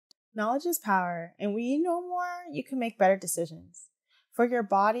Knowledge is power, and when you know more, you can make better decisions for your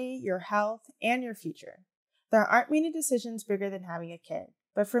body, your health, and your future. There aren't many decisions bigger than having a kid,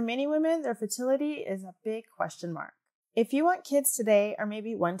 but for many women, their fertility is a big question mark. If you want kids today or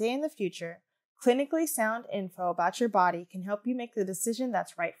maybe one day in the future, clinically sound info about your body can help you make the decision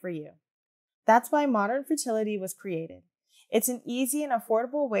that's right for you. That's why Modern Fertility was created. It's an easy and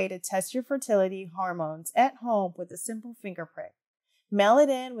affordable way to test your fertility hormones at home with a simple finger prick. Mail it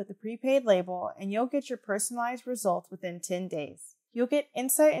in with a prepaid label, and you'll get your personalized results within 10 days. You'll get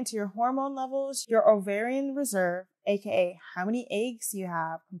insight into your hormone levels, your ovarian reserve, aka how many eggs you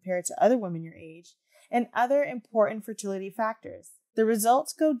have compared to other women your age, and other important fertility factors. The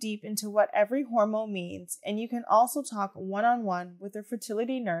results go deep into what every hormone means, and you can also talk one-on-one with a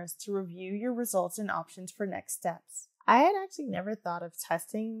fertility nurse to review your results and options for next steps. I had actually never thought of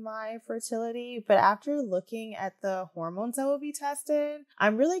testing my fertility, but after looking at the hormones that will be tested,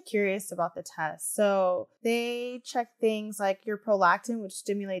 I'm really curious about the test. So they check things like your prolactin, which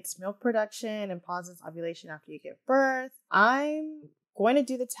stimulates milk production and pauses ovulation after you give birth. I'm going to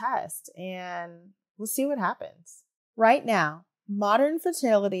do the test and we'll see what happens. Right now, Modern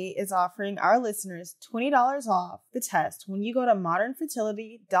Fertility is offering our listeners $20 off the test when you go to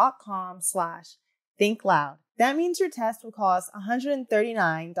modernfertility.com/thinkloud. That means your test will cost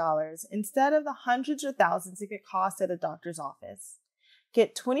 $139 instead of the hundreds or thousands it could cost at a doctor's office.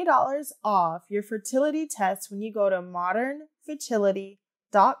 Get $20 off your fertility test when you go to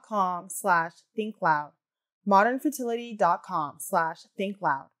modernfertility.com/thinkloud.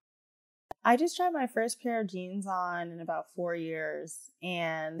 modernfertility.com/thinkloud. I just tried my first pair of jeans on in about 4 years,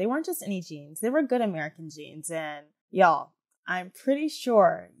 and they weren't just any jeans. They were good American jeans, and y'all, I'm pretty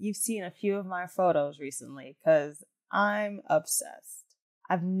sure you've seen a few of my photos recently because I'm obsessed.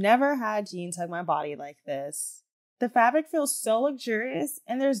 I've never had jeans hug my body like this. The fabric feels so luxurious,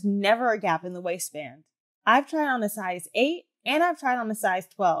 and there's never a gap in the waistband. I've tried on a size 8 and I've tried on a size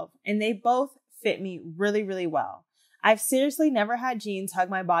 12, and they both fit me really, really well. I've seriously never had jeans hug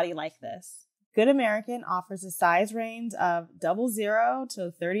my body like this. Good American offers a size range of 00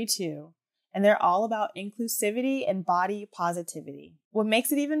 to 32, and they're all about inclusivity and body positivity. What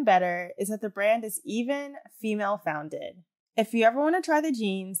makes it even better is that the brand is even female founded. If you ever want to try the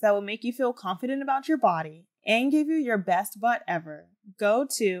jeans that will make you feel confident about your body and give you your best butt ever, go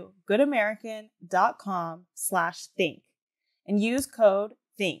to goodamerican.com/think and use code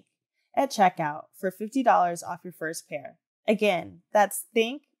THINK at checkout for $50 off your first pair. Again, that's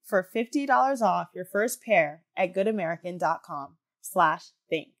THINK for $50 off your first pair at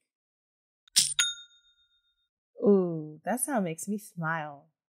goodamerican.com/think. Ooh, that sound makes me smile.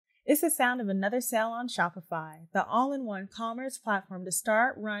 It's the sound of another sale on Shopify, the all-in-one commerce platform to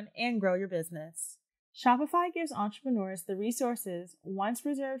start, run, and grow your business. Shopify gives entrepreneurs the resources once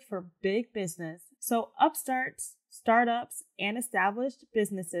reserved for big business, so upstarts, startups, and established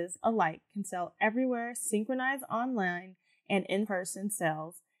businesses alike can sell everywhere, synchronize online and in-person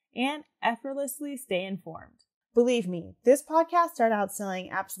sales, and effortlessly stay informed. Believe me, this podcast started out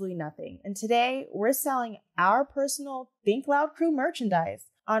selling absolutely nothing, and today we're selling our personal Think Loud Crew merchandise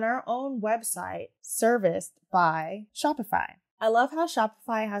on our own website, serviced by Shopify. I love how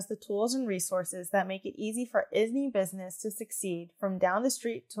Shopify has the tools and resources that make it easy for any business to succeed from down the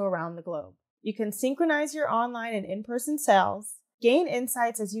street to around the globe. You can synchronize your online and in-person sales, gain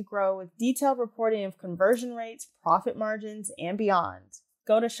insights as you grow with detailed reporting of conversion rates, profit margins, and beyond.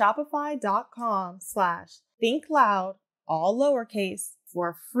 Go to shopify.com/thinkloud, all lowercase, for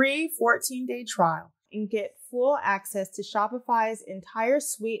a free 14-day trial and get full access to Shopify's entire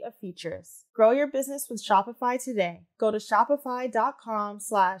suite of features. Grow your business with Shopify today. Go to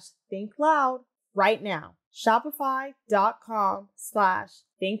shopify.com/thinkloud right now.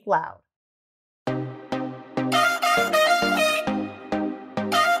 Shopify.com/thinkloud.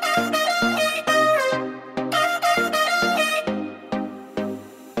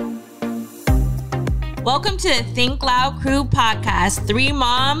 Welcome to the Think Loud Crew podcast. 3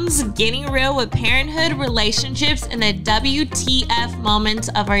 moms getting real with parenthood, relationships, and the WTF moments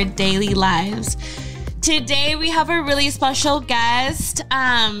of our daily lives. Today we have a really special guest.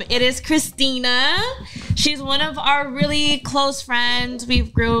 It is Christina. She's one of our really close friends.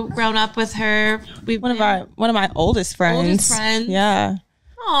 We've grown up with her. One of my oldest friends. Yeah.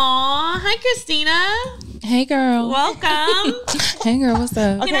 Aw, hi Christina. Hey girl. Welcome. Hey girl, what's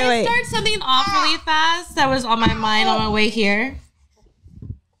up? Can I start something off really fast that was on my mind on my way here?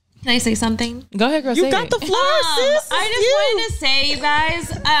 Can I say something? Go ahead, girl. You got the floor, sis. I just wanted to say, you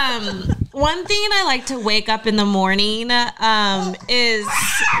guys, One thing I like to wake up in the morning is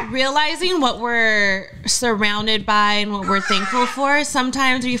realizing what we're surrounded by and what we're thankful for.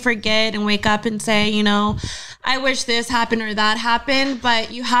 Sometimes we forget and wake up and say, you know, I wish this happened or that happened,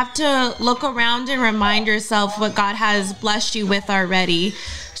 but you have to look around and remind yourself what God has blessed you with already.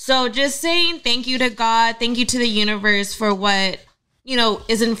 So just saying thank you to God, thank you to the universe for what, you know,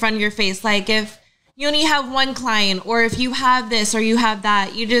 is in front of your face. Like if you only have one client, or if you have this or you have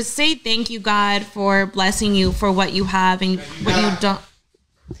that, you just say thank you, God, for blessing you for what you have and what you don't.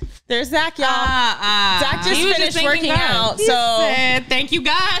 There's Zach, y'all. Zach just finished working out. He said, thank you,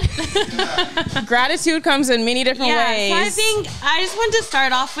 God. Gratitude comes in many different ways. So I think I just want to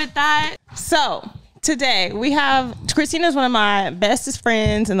start off with that. So today we have Christina is one of my bestest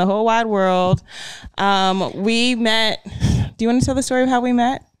friends in the whole wide world. We met. Do you want to tell the story of how we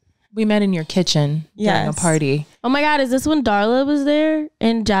met? We met in your kitchen during a party. Oh my God, is this when Darla was there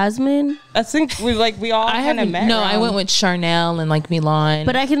and Jasmine? I think we all kind of met. No, I went with Charnel and like Milan.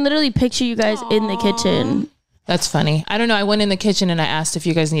 But I can literally picture you guys in the kitchen. That's funny. I don't know. I went in the kitchen and I asked if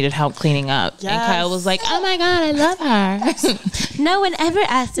you guys needed help cleaning up. Yes. And Kyle was like, oh my God, I love her. No one ever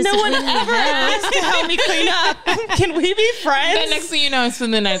asked us to help me clean up. Can we be friends? And next thing you know, I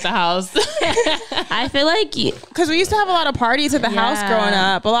spend the night at the house. I feel like because we used to have a lot of parties at the house growing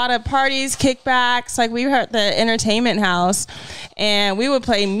up. A lot of parties, kickbacks. Like we were at the entertainment house and we would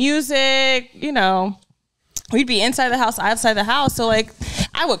play music, you know. We'd be inside the house, outside the house. So like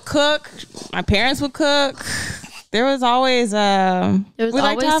I would cook. My parents would cook. There was always something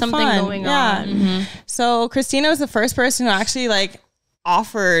going on. Mm-hmm. So Christina was the first person who actually like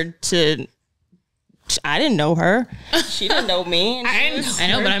offered to. I didn't know her. She didn't know me. I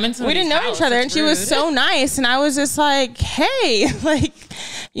know, but I'm in. We didn't know each other, and she was so nice. And I was just like, hey, like,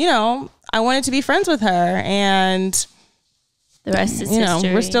 you know, I wanted to be friends with her, and the rest is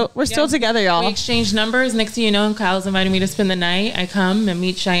history. We're still together, y'all. We exchanged numbers. Next thing you know, Kyle's invited me to spend the night. I come and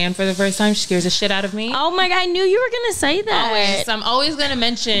meet Cheyenne for the first time. She scares the shit out of me. Oh my God, I knew you were gonna say that. Always. So I'm always gonna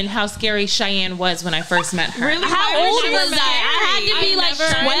mention how scary Cheyenne was when I first met her. Really? How old was I? I had to be like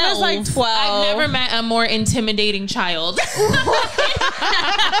 12. I was like 12. I've never met a more intimidating child.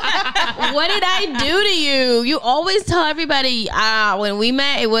 What did I do to you? You always tell everybody, when we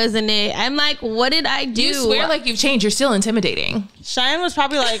met, it wasn't it. I'm like, what did I do? You swear like you've changed. You're still intimidating. Cheyenne was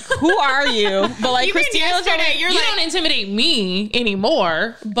probably like, who are you? But like Christina was like, you don't intimidate me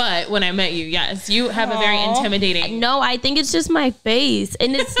anymore. But when I met you, yes, you have a very intimidating. No, I think it's just my face.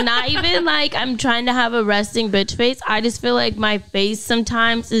 And it's not even like I'm trying to have a resting bitch face. I just feel like my face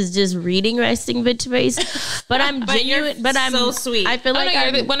sometimes is just reading resting bitch face. But I'm genuine. But I'm so sweet. I feel like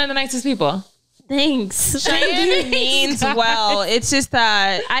you're one of the nicest people. Thanks. Cheyenne means well. It's just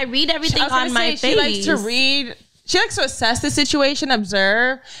that I read everything on my face. She likes to read. She likes to assess the situation,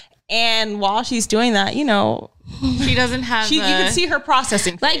 observe, and while she's doing that, you know, she doesn't have. You can see her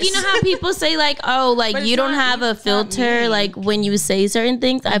processing. Like you know how people say like, oh, like you don't have a filter, like when you say certain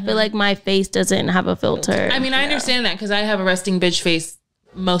things. I feel like my face doesn't have a filter. I mean, I understand that because I have a resting bitch face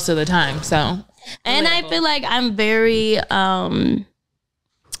most of the time. So, and I feel like I'm very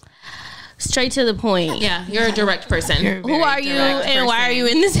straight to the point. Yeah, you're a direct person. Who are you and why are you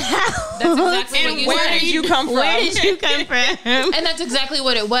in this house? That's exactly what you where did you come from? Where did you come from? And that's exactly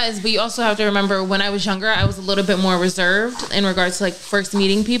what it was. But you also have to remember when I was younger, I was a little bit more reserved in regards to like first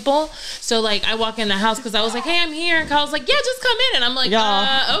meeting people. So like I walk in the house because I was like, hey, I'm here. And Kyle's like, yeah, just come in. And I'm like,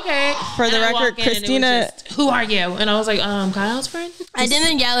 okay. For the record, Christina, who are you? And I was like, Kyle's friend. I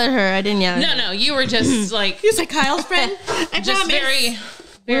didn't yell at her. No, you were just like, you said Kyle's friend. I just promise.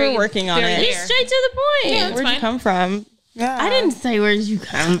 We were working on it. Be straight to the point. Yeah, where'd you come from? Yeah. I didn't say where'd you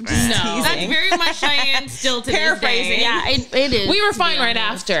come from. No, that's very much Cheyenne still to paraphrasing. This day. Yeah, it is. We were fine right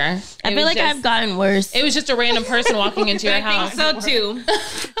after. I feel like I've gotten worse. It was just a random person walking into your house. I think so too.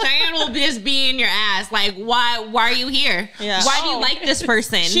 Cheyenne will just be in your ass. Like, why are you here? Yeah. Why do you like this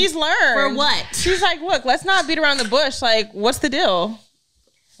person? She's learned. For what? She's like, look, let's not beat around the bush. Like, what's the deal?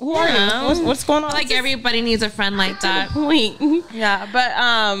 Who are you? What's going on? Like everybody needs a friend like that. Yeah, but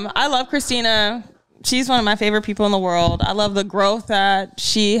I love Christina. She's one of my favorite people in the world. I love the growth that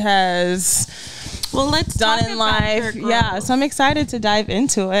she has done in life. Yeah, so I'm excited to dive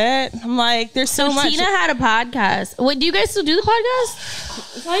into it. I'm like, there's so much. Tina had a podcast. What do you guys still do the podcast?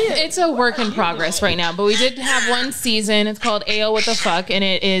 It's a work in progress right now, but we did have one season. It's called AYO WTF, and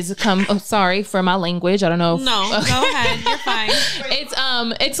it is sorry for my language. I don't know. No, go ahead. You're fine.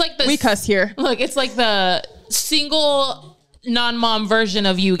 It's like the we cuss here. Look, it's like the single non-mom version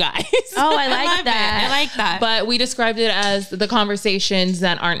of you guys. Oh, I like that. I like that. But we described it as the conversations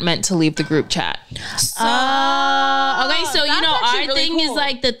that aren't meant to leave the group chat. So, okay, so you know, our really thing cool. is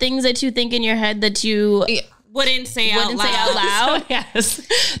like the things that you think in your head that you wouldn't say out loud. So, yes. So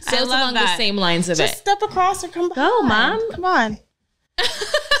it's love along that. the same lines of Just it. step across or come behind. Go, Mom. Come on.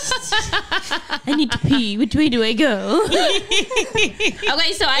 I need to pee. Which way do I go?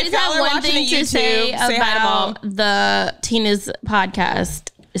 Okay, so I just y'all have are one watching thing the to YouTube, say say hi to Mom. about the Tina's podcast.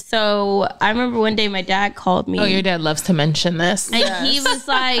 So I remember one day my dad called me. Oh, your dad loves to mention this. And he was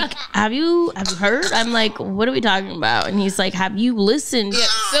like, have you heard? I'm like, what are we talking about? And he's like, have you listened? Yeah.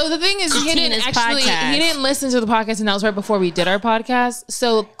 So the thing is, he Tina's didn't listen to the podcast, and that was right before we did our podcast.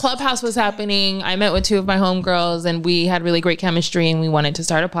 So Clubhouse was happening. I met with 2 of my homegirls, and we had really great chemistry, and we wanted to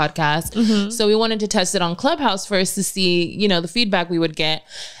start a podcast. So we wanted to test it on Clubhouse first to see, you know, the feedback we would get.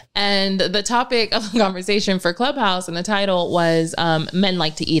 And the topic of the conversation for Clubhouse and the title was men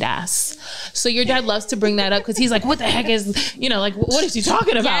like to eat ass. So your dad loves to bring that up because he's like, what the heck is, you know, like, what is he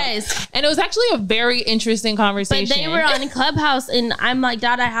talking about? Yes. And it was actually a very interesting conversation. But they were on Clubhouse, and I'm like,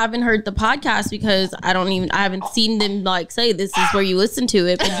 Dad, I haven't heard the podcast because I haven't seen them like say this is where you listen to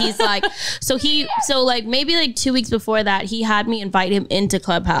it. But he's like, so like maybe like 2 weeks before that, he had me invite him into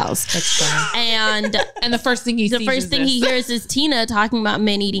Clubhouse. That's funny. And the first thing he hears is Tina talking about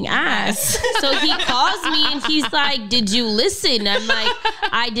men eating ass. So he calls me and he's like, did you listen? I'm like,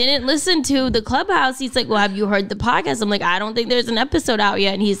 I didn't listen to the Clubhouse. He's like, well, have you heard the podcast? I'm like, I don't think there's an episode out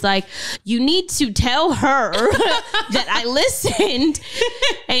yet. And he's like, you need to tell her that I listened.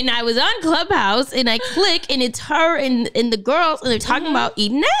 And I was on Clubhouse and I click and it's her and the girls and they're talking about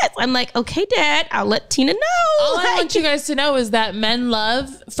eating ass. I'm like, okay, Dad, I'll let Tina know. All I want you guys to know is that men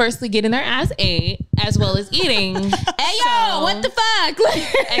love firstly getting their ass ate as well as eating. Hey, yo, what the fuck?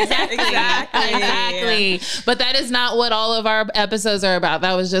 Exactly. But that is not what all of our episodes are about.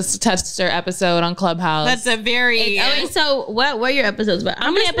 That was just a tester episode on Clubhouse. That's a very... Okay, so what were your episodes about? How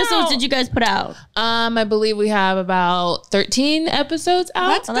many episodes did you guys put out? I believe we have about 13 episodes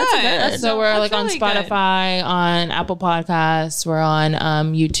out. That's good. So we're like on really Spotify, on Apple Podcasts, we're on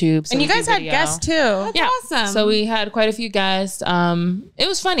YouTube. So And you guys had guests too. Yeah. awesome. So we had quite a few guests. It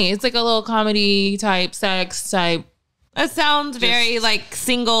was funny. It's like a little comedy type, sex type. That sounds very like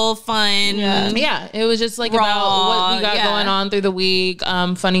single fun. Yeah, it was just like Raw, about what we got going on through the week,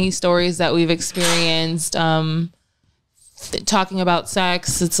 funny stories that we've experienced, talking about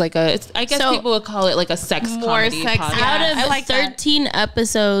sex. It's like I guess people would call it like a sex comedy sex. podcast. Out of like 13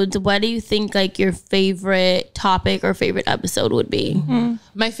 episodes, what do you think like your favorite topic or favorite episode would be?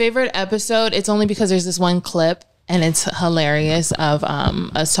 My favorite episode, it's only because there's this one clip and it's hilarious of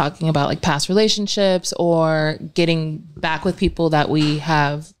us talking about like past relationships or getting back with people that we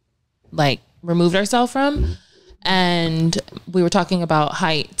have like removed ourselves from. And we were talking about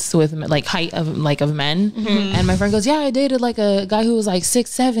heights with like height of men. And my friend goes, yeah, I dated like a guy who was like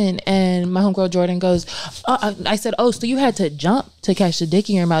 6'7", and my homegirl Jordan goes, I said, oh, so you had to jump to catch the dick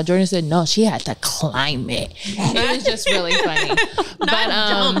in your mouth? Jordan said, no, she had to climb it. It was just really funny.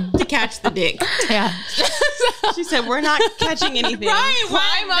 Jump to catch the dick. Yeah. She said, we're not catching anything.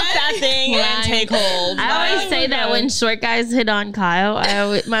 Climb up that thing and take hold. I always say that when short guys hit on Kyle,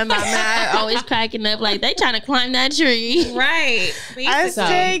 my mom and I are always cracking up like they trying to climb that tree. Right. I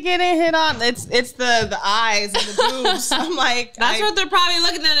stay getting hit on. It's the eyes and the boobs. I'm like, That's what they're probably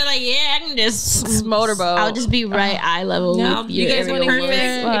looking at. They're like, yeah, I can just motorboat. I'll just be right eye level with You guys want to hear? If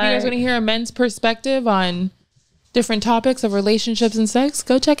you guys want to hear a men's perspective on different topics of relationships and sex,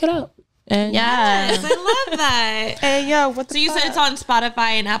 go check it out. And Yes, I love that. Hey, yo, what the So you fuck? said it's on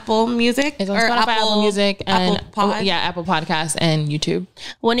Spotify and Apple Music? It's on Spotify, Apple Music, and Apple Apple Podcasts and YouTube.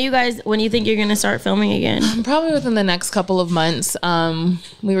 When do you think you're gonna start filming again? Probably within the next couple of months.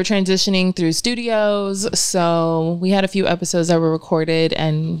 We were transitioning through studios, so we had a few episodes that were recorded,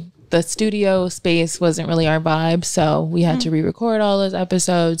 and the studio space wasn't really our vibe, so we had to re-record all those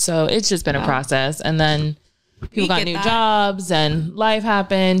episodes. So it's just been a process, and then people got new jobs and life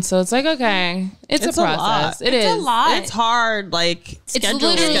happened. So it's like, okay, it's a process. It's a lot. It's hard. Like, It's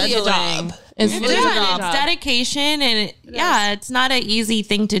literally a job. It's literally a job. It's dedication, and it's not an easy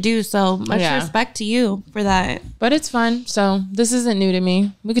thing to do. So much respect to you for that. But it's fun. So this isn't new to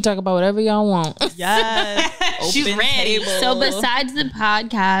me. We could talk about whatever y'all want. yes. She's ready. Table. So besides the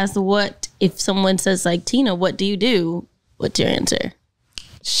podcast, what if someone says like, Tina, what do you do? What's your answer?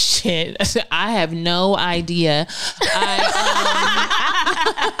 Shit, I have no idea. I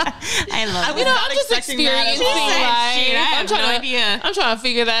love it. I'm just experiencing life. I'm trying to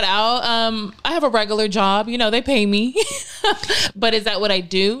figure that out. I have a regular job. They pay me. But is that what I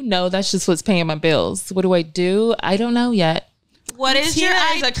do? No, that's just what's paying my bills. What do? I don't know yet. what is your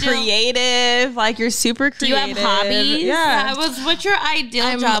Tina's a ideal? creative, like you're super creative. Do you have hobbies? Yeah. What's your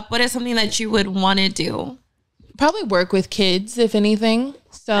ideal job? What is something that you would want to do? Probably work with kids, if anything.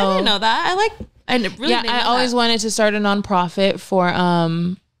 So I didn't know that. I always wanted to start a nonprofit for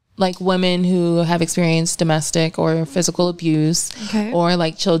like women who have experienced domestic or physical abuse, or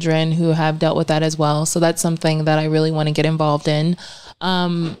like children who have dealt with that as well. So that's something that I really want to get involved in.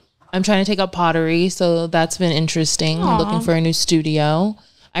 I'm trying to take up pottery, so that's been interesting. I'm looking for a new studio.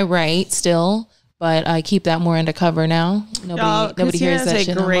 I write still, but I keep that more undercover now. Nobody hears that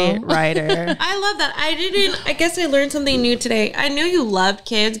shit. Christina's a great writer. I love that. I guess I learned something new today. I knew you loved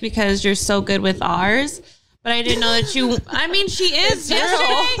kids because you're so good with ours. But I didn't know that she is.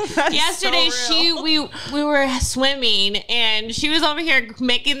 Yesterday, we were swimming and she was over here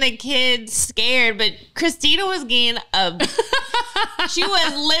making the kids scared. But Christina was getting she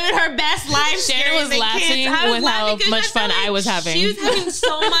was living her best life. Shannon was laughing with how much fun I was having. She was having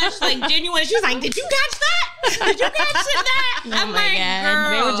so much like genuine. She was like, "Did you catch that? Did you catch that?" Oh my God. Girl.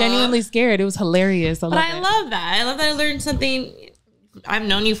 They were genuinely scared. It was hilarious. I love that. I love that I learned something. I've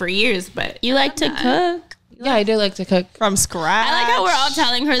known you for years, but You like to cook? Yeah, I do like to cook. From scratch. I like how we're all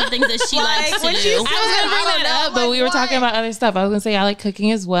telling her the things that she likes to do. I was gonna bring that up, but we were talking about other stuff. I was gonna say I like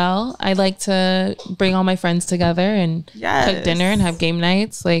cooking as well. I like to bring all my friends together and cook dinner and have game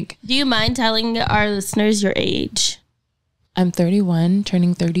nights. Like, Do you mind telling our listeners your age? I'm 31,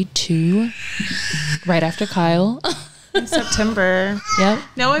 turning 32, right after Kyle. in September. Yep.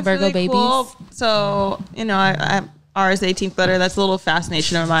 No, it's Virgo really babies. cool. So, I ours 18th letter. That's a little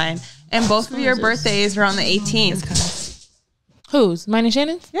fascination of mine. And both of your birthdays are on the 18th. Whose? Mine and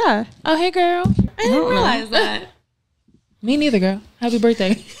Shannon's? Yeah. Oh, hey, girl. I didn't realize that. Me neither, girl. Happy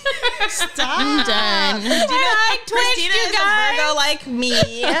birthday. I'm done. Christina is a Virgo like me.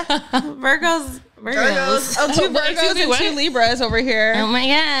 Virgos. Oh, two Virgos and two Libras over here. Oh my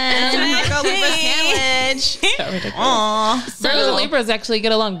God. Virgo Libra sandwich. Aww. Virgos and Libras actually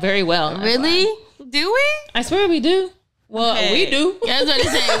get along very well. Really? Do we? I swear we do. Well, we do. I was about to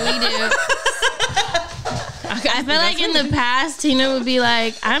say, we do. I feel like in the past, Tina would be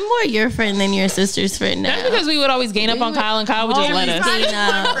like, I'm more your friend than your sister's friend now. That's because we would always gang up on Kyle, and Kyle would just let us.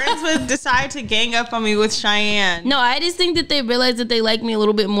 My friends would decide to gang up on me with Cheyenne. No, I just think that they realize that they like me a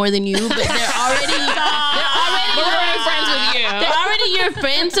little bit more than you, but they're already friends with you. They're already your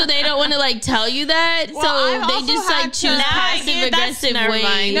friends, so they don't want to like tell you that. Well, so I've they also just had like to- choose Now I passive get that's aggressive never ways.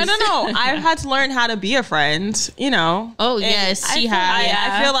 mind. No. I've had to learn how to be a friend, Oh yes, she has.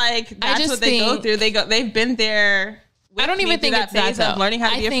 I feel like that's just what they go think- through. They've been there. I don't even think it's that phase though. of learning how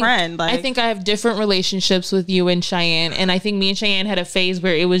to be a friend. Like, I think I have different relationships with you and Cheyenne, and I think me and Cheyenne had a phase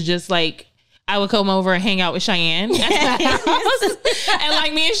where it was just like I would come over and hang out with Cheyenne at the house, and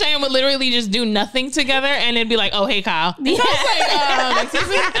like me and Cheyenne would literally just do nothing together, and it'd be like, "Oh, hey, Kyle," and so I was like, "Excuse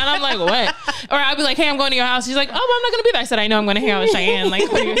me," and I'm like, "What?" Or I'd be like, "Hey, I'm going to your house." She's like, "Oh, well, I'm not gonna be there." I said, "I know, I'm gonna hang out with Cheyenne."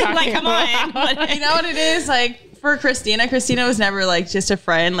 Like, what are you talking Come about? on. you know what it is like. For Christina was never like just a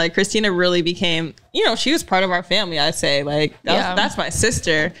friend. Like Christina really became, she was part of our family. I say like that's my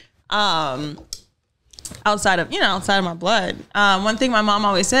sister. Outside of my blood. One thing my mom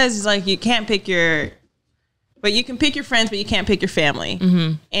always says is like you can pick your friends, but you can't pick your family.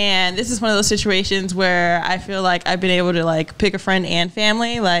 Mm-hmm. And this is one of those situations where I feel like I've been able to like pick a friend and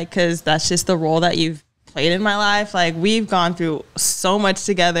family, like because that's just the role that you've played in my life. Like we've gone through so much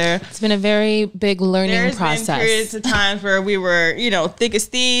together. It's been a very big learning process. There's been periods of times where we were, thick as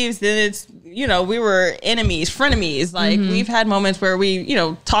thieves. Then it's, we were enemies, frenemies. Like we've had moments where we,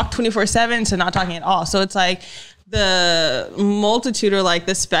 talk 24/7 to not talking at all. So it's like the multitude or like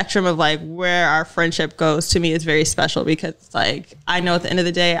the spectrum of like where our friendship goes to me is very special because it's like, I know at the end of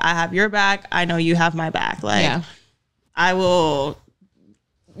the day, I have your back. I know you have my back. Like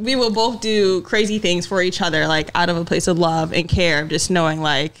we will both do crazy things for each other, like out of a place of love and care, just knowing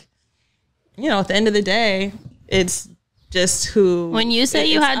like, at the end of the day, it's just who. When you say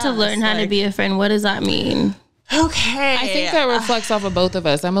you had to learn how to be a friend, what does that mean? Okay. I think that reflects off of both of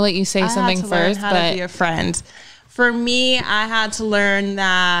us. I'm gonna let you say something first, how to be a friend. For me, I had to learn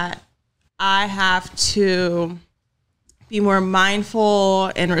that I have to be more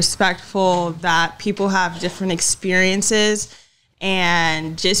mindful and respectful that people have different experiences.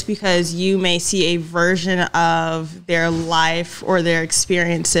 And just because you may see a version of their life or their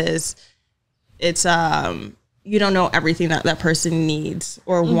experiences, it's you don't know everything that person needs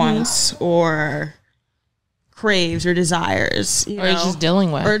or wants or craves or desires, or is just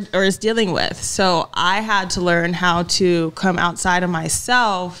dealing with, or is dealing with. So I had to learn how to come outside of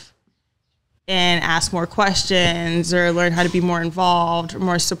myself and ask more questions, or learn how to be more involved,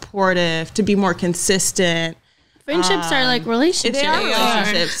 more supportive, to be more consistent. Friendships are like relationships. They are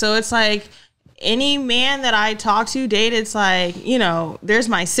relationships. So it's like any man that I talk to, date, it's like, you know, there's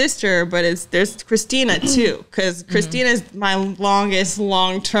my sister, but there's Christina too, because Christina is my longest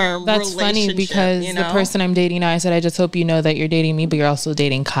long-term That's relationship. Funny because you know? the person I'm dating now, I said, I just hope you know that you're dating me, but you're also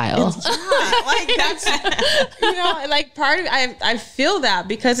dating Kyle. Like that's, you know, like part of I feel that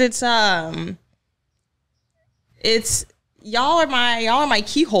because it's y'all are my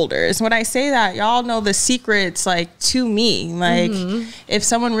key holders. When I say that, y'all know the secrets like to me. Like if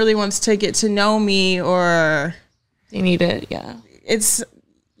someone really wants to get to know me or You need it, it's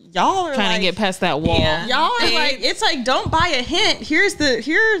y'all are trying like, to get past that wall. y'all are like, it's like, don't buy a hint. Here's the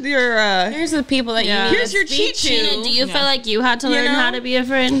people that you need. Here's your cheat sheet. Sheena, do you feel like you had to learn how to be a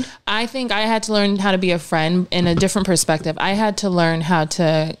friend? I think I had to learn how to be a friend in a different perspective. I had to learn how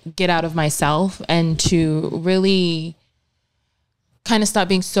to get out of myself and to really kind of stop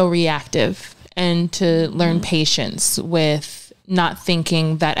being so reactive and to learn patience with not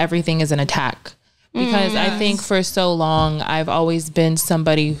thinking that everything is an attack. Because I think for so long, I've always been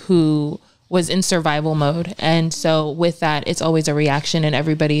somebody who was in survival mode. And so with that, it's always a reaction and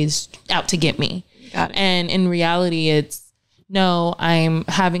everybody's out to get me. And in reality, it's, no, I'm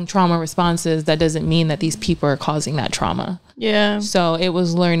having trauma responses. That doesn't mean that these people are causing that trauma. Yeah. So it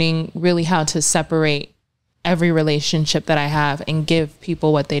was learning really how to separate every relationship that I have and give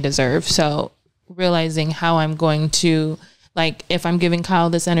people what they deserve. So realizing how I'm going to, like, if I'm giving Kyle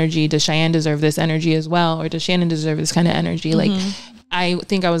this energy, does Cheyenne deserve this energy as well? Or does Shanan deserve this kind of energy? Like, I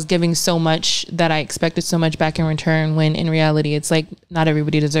think I was giving so much that I expected so much back in return, when in reality, it's like not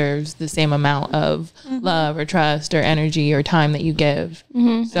everybody deserves the same amount of love or trust or energy or time that you give.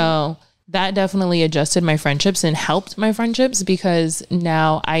 So that definitely adjusted my friendships and helped my friendships, because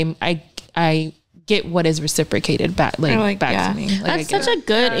now I get what is reciprocated back, back to me. Like, That's such a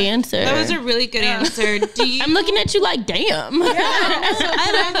good answer. That was a really good answer. I'm looking at you like, damn.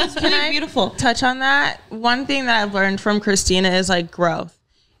 That's pretty beautiful. Touch on that. One thing that I've learned from Christina is like growth.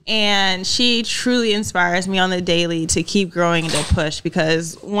 And she truly inspires me on the daily to keep growing and to push,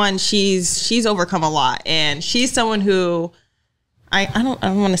 because one, she's overcome a lot, and she's someone who I don't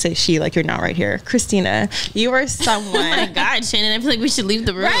want to say she, like you're not right here. Christina, you are someone. Oh my God, Shanan, I feel like we should leave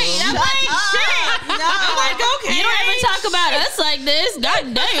the room. Right, I'm like, shit. No. I'm like, okay. You don't ever talk about us like this.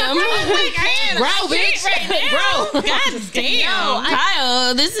 God damn. Bro, bitch. Bro. God damn.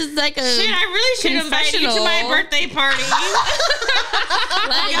 Kyle, this is like a Shit, I really should have invited you to my birthday party.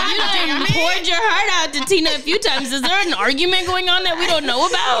 Like, you done poured your heart out to Tina a few times. Is there an argument going on that we don't know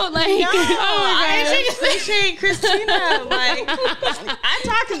about? Like, I appreciate Christina. Like, I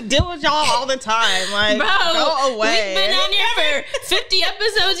talk and deal with y'all all the time. Like, bro, go away. we've been on here for 50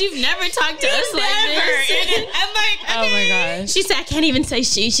 episodes. You've never talked to us like this. I'm like, okay. Oh my gosh. She said, I can't even say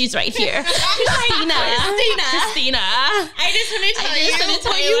she. She's right here. Christina. I just want to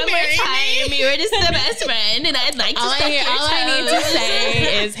tell you, Will you marry me? You were just the best friend, and I'd like to All I need to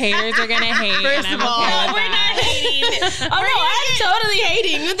say is haters are gonna hate, First and I'm of all, okay with we're that. not hating. Oh no, I'm totally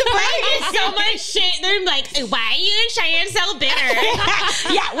hating. What the I get so much shit. They're like, why are you and Cheyenne so bitter?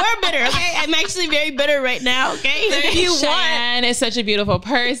 Yeah, we're bitter, okay? I'm actually very bitter right now, okay? If you want. Cheyenne is such a beautiful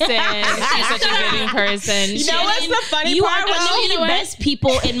person. She's such a giving person. You know what's the funny You part? are one of the best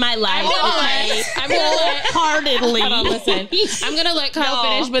people in my life, okay? I'm gonna Wholeheartedly. hold on, listen. I'm gonna let Kyle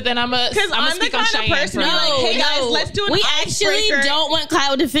finish, but then I'm gonna I'm speak the on kind of Cheyenne. person for who, a like, minute. hey guys, let's do an We actually icebreaker. don't want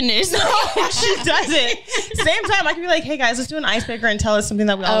Kyle to finish. No, she doesn't. Same time, I can be like, hey guys, let's do an icebreaker and tell us something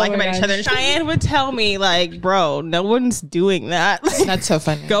that we all like my about each gosh. other. And Cheyenne would tell me, like, bro, no one's doing that. That's so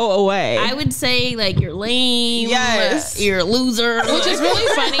funny. Go away. I would say, like, you're lame. Yes. You're a loser. Which is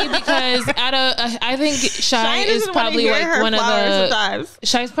really funny because I think Shy is probably like one of the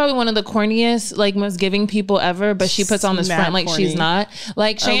Shy's probably one of the corniest, like most giving people ever, but she puts on this front like she's not.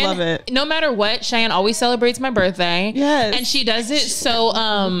 Like Cheyenne, I love it. No matter what, Cheyenne always celebrates my birthday. Yes. And she does it so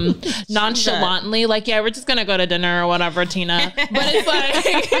nonchalantly, like, yeah, we're just gonna go to dinner or whatever, Tina. But it's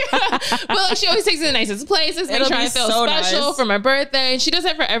like but like she always takes it to the nicest places, make sure I feel so special nice. for my birthday. She does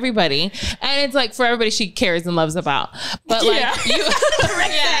that for everybody. And it's like for everybody she cares and loves about. But like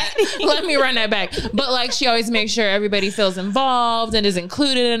let me run that back. But like she always makes sure everybody feels involved and is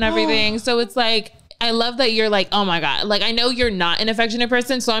included in everything. So it's like I love that you're like, oh my God. Like, I know you're not an affectionate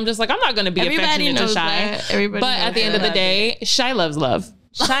person, so I'm just like, I'm not going to be Everybody affectionate to knows Shy. that. Everybody But at the end of the day, Shy loves love.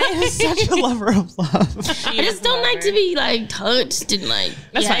 Cheyenne is such a lover of love. I just don't like to be like touched and like.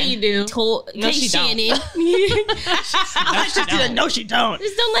 That's why you do. No, she Shannon. I like Christina. No, she don't.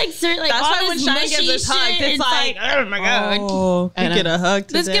 Just don't like certain like. That's all why when this Cheyenne gives us hugs, it's like, oh my god, we get a hug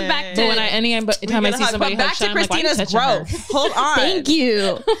today. Let's get back to anytime I see somebody back to Christina's growth. Hold on. Thank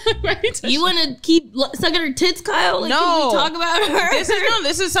you. You want to keep sucking her tits, Kyle? Like, no, can we talk about her.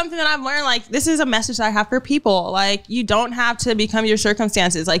 This is something that I've learned. Like, this is a message that I have for people. Like, you don't have to become your circumstances.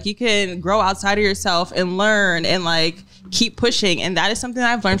 Like, you can grow outside of yourself and learn and like keep pushing. And that is something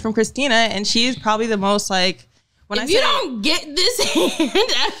I've learned from Christina. And she's probably the most like. If you don't get this hand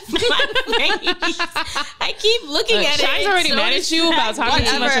out of my face, I keep looking at it. Shine's already mad at you about talking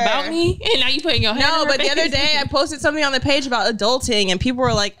too much about me, and now you putting your hand. No, but the other day I posted something on the page about adulting, and people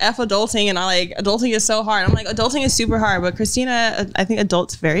were like, "F adulting," and I like adulting is so hard. I'm like, adulting is super hard, but Christina, I think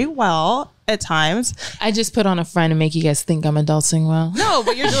adults very well at times. I just put on a front and make you guys think I'm adulting well. No,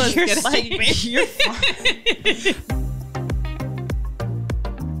 but you're doing good. Like, you're fine.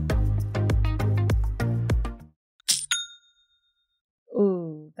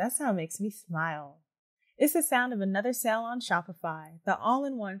 Ooh, that sound makes me smile. It's the sound of another sale on Shopify, the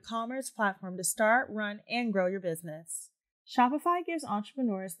all-in-one commerce platform to start, run, and grow your business. Shopify gives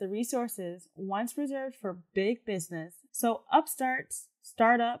entrepreneurs the resources once reserved for big business, so upstarts,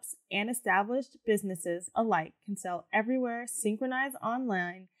 startups, and established businesses alike can sell everywhere, synchronize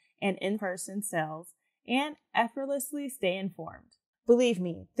online and in-person sales, and effortlessly stay informed. Believe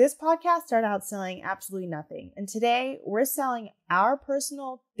me, this podcast started out selling absolutely nothing, and today we're selling our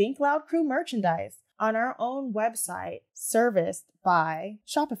personal Think Loud Crew merchandise on our own website, serviced by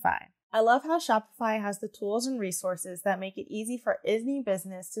Shopify. I love how Shopify has the tools and resources that make it easy for any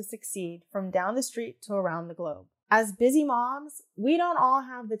business to succeed from down the street to around the globe. As busy moms, we don't all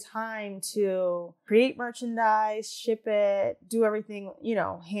have the time to create merchandise, ship it, do everything,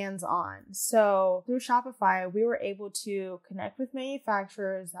 hands-on. So through Shopify, we were able to connect with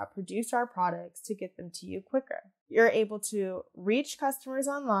manufacturers that produce our products to get them to you quicker. You're able to reach customers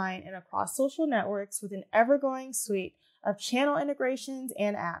online and across social networks with an ever-growing suite of channel integrations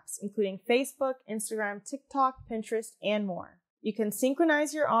and apps, including Facebook, Instagram, TikTok, Pinterest, and more. You can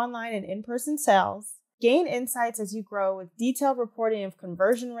synchronize your online and in-person sales, gain insights as you grow with detailed reporting of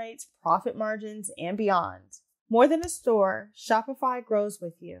conversion rates, profit margins, and beyond. More than a store, Shopify grows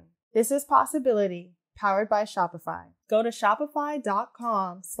with you. This is Possibility, powered by Shopify. Go to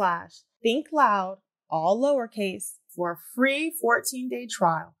shopify.com/thinkloud, all lowercase, for a free 14-day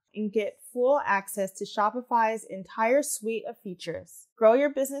trial and get full access to Shopify's entire suite of features. Grow your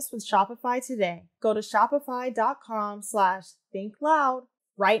business with Shopify today. Go to shopify.com/thinkloud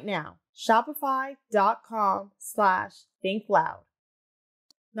right now. Shopify.com/thinkloud.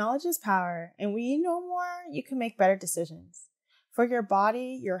 Knowledge is power, and when you know more, you can make better decisions for your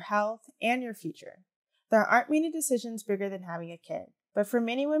body, your health, and your future. There aren't many decisions bigger than having a kid, but for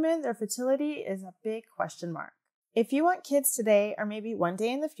many women, their fertility is a big question mark. If you want kids today or maybe one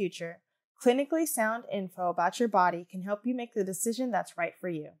day in the future, clinically sound info about your body can help you make the decision that's right for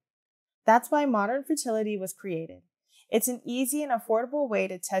you. That's why Modern Fertility was created. It's an easy and affordable way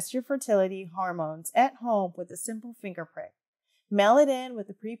to test your fertility hormones at home with a simple finger prick. Mail it in with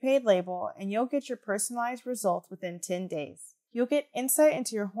a prepaid label and you'll get your personalized results within 10 days. You'll get insight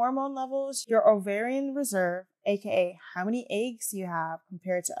into your hormone levels, your ovarian reserve, aka how many eggs you have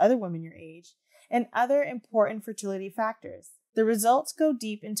compared to other women your age, and other important fertility factors. The results go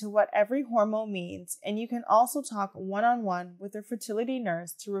deep into what every hormone means, and you can also talk one-on-one with a fertility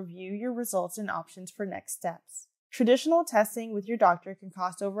nurse to review your results and options for next steps. Traditional testing with your doctor can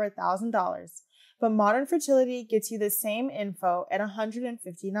cost over $1,000, but Modern Fertility gets you the same info at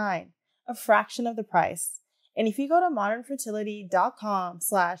 $159, a fraction of the price. And if you go to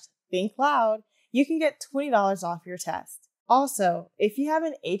modernfertility.com/thinkloud, you can get $20 off your test. Also, if you have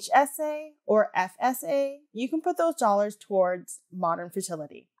an HSA or FSA, you can put those dollars towards Modern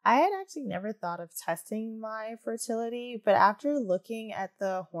Fertility. I had actually never thought of testing my fertility, but after looking at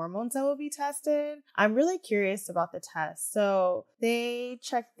the hormones that will be tested, I'm really curious about the test. So they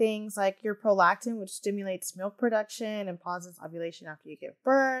check things like your prolactin, which stimulates milk production and pauses ovulation after you give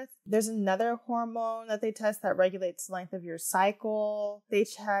birth. There's another hormone that they test that regulates the length of your cycle. They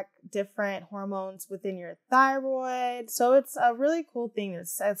check different hormones within your thyroid. So it's a really cool thing.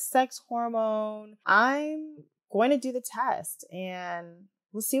 It's a sex hormone. I'm going to do the test and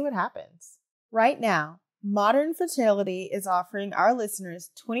we'll see what happens. Right now, Modern Fertility is offering our listeners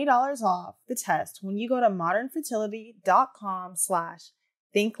 $20 off the test when you go to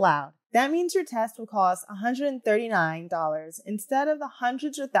modernfertility.com/thinkloud. That means your test will cost $139 instead of the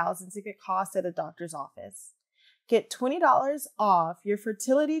hundreds or thousands it could cost at a doctor's office. Get $20 off your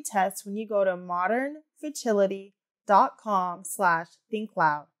fertility test when you go to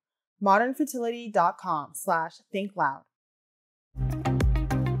modernfertility.com/thinkloud. modernfertility.com/thinkloud.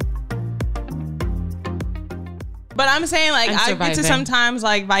 But I'm saying, like, I get to sometimes,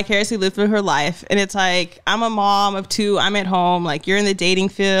 like, vicariously live through her life. And it's like, I'm a mom of 2. I'm at home. Like, you're in the dating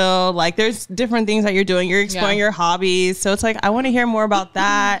field. Like, there's different things that you're doing. You're exploring your hobbies. So it's like, I want to hear more about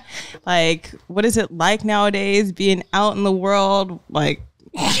that. Like, what is it like nowadays being out in the world? Like,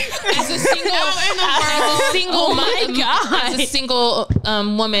 as a single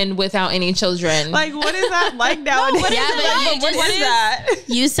woman without any children. Like, what is that like nowadays? What is that?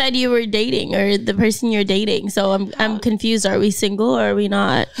 You said you were dating, or the person you're dating. So I'm confused. Are we single or are we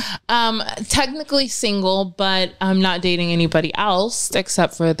not? Technically single, but I'm not dating anybody else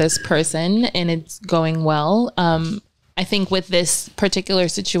except for this person, and it's going well. I think with this particular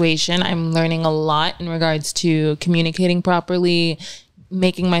situation, I'm learning a lot in regards to communicating properly,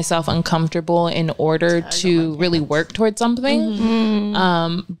 making myself uncomfortable in order to really work towards something.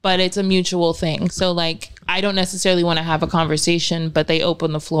 But it's a mutual thing. So like, I don't necessarily want to have a conversation, but they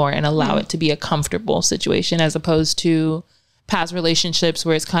open the floor and allow it to be a comfortable situation, as opposed to past relationships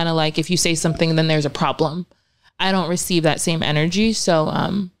where it's kind of like, if you say something, then there's a problem. I don't receive that same energy. So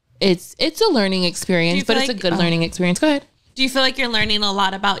it's a learning experience, but it's a good learning experience. Go ahead. Do you feel like you're learning a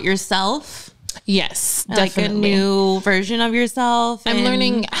lot about yourself? Yes, like definitely. A new version of yourself. I'm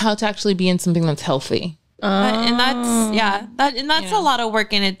learning how to actually be in something that's healthy. And that's a lot of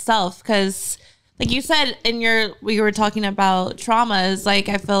work in itself, because like you said we were talking about traumas. Like,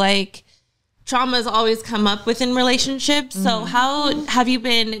 I feel like traumas always come up within relationships. So how have you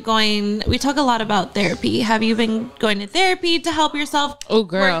been going? We talk a lot about therapy. Have you been going to therapy to help yourself? Oh,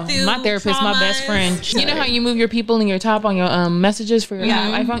 girl, my therapist, my best friend. You know how you move your people and your top on your messages for your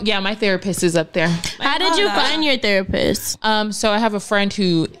iPhone? Yeah, my therapist is up there. How did you find your therapist? So I have a friend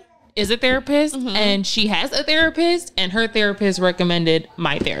who is a therapist, and she has a therapist, and her therapist recommended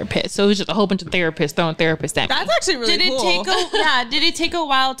my therapist. So it was just a whole bunch of therapists throwing therapists at me. That's actually really cool. Did it take a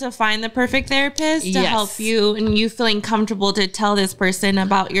while to find the perfect therapist to help you, and you feeling comfortable to tell this person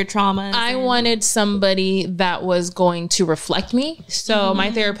about your traumas? I wanted somebody that was going to reflect me. So my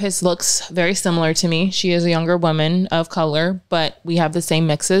therapist looks very similar to me. She is a younger woman of color, but we have the same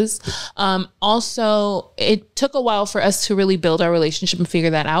mixes. Also, it took a while for us to really build our relationship and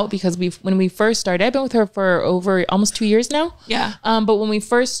figure that out, because when we first started, I've been with her for over almost 2 years now. Yeah. But when we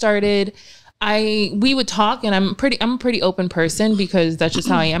first started, we would talk, and I'm a pretty open person, because that's just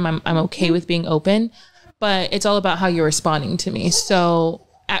how I am. I'm okay with being open, but it's all about how you're responding to me. So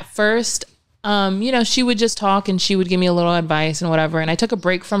at first, she would just talk, and she would give me a little advice and whatever. And I took a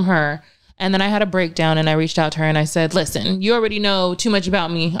break from her, and then I had a breakdown, and I reached out to her and I said, listen, you already know too much about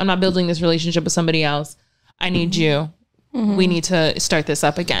me. I'm not building this relationship with somebody else. I need you. We need to start this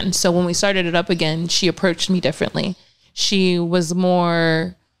up again. So when we started it up again, she approached me differently. She was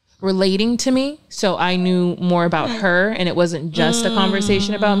more relating to me. So I knew more about her, and it wasn't just a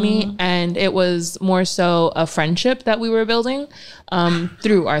conversation about me. And it was more so a friendship that we were building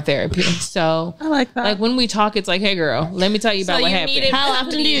through our therapy. So I like that. Like when we talk, it's like, hey girl, let me tell you about what happened. How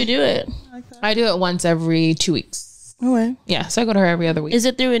often do you do it? I do it once every 2 weeks. Okay. Yeah, so I go to her every other week. Is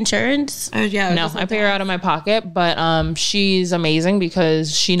it through insurance? No, I pay her out of my pocket, but she's amazing,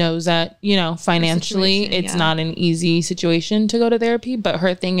 because she knows that, financially it's not an easy situation to go to therapy. But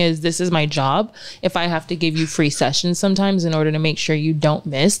her thing is, this is my job. If I have to give you free sessions sometimes in order to make sure you don't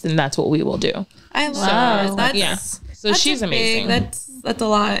miss, then that's what we will do. I love that. So she's amazing. That's a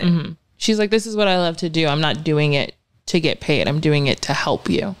lot. She's like, this is what I love to do. I'm not doing it to get paid. I'm doing it to help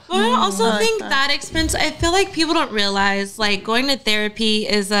you. Well, I also think that expense, I feel like people don't realize, like, going to therapy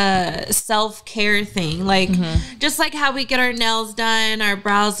is a self-care thing. Like, just like how we get our nails done, our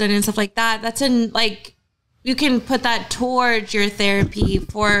brows done and stuff like that. That's you can put that towards your therapy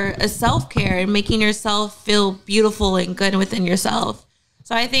for a self-care and making yourself feel beautiful and good within yourself.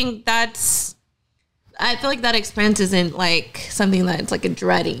 So I think I feel like that expense isn't like something that's like a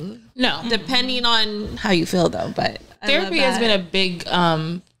dreading. No. Depending on how you feel, though. But therapy has been a big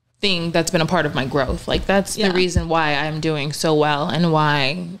thing that's been a part of my growth. Like, that's the reason why I'm doing so well, and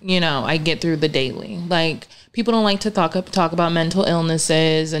why, I get through the daily. Like, people don't like to talk about mental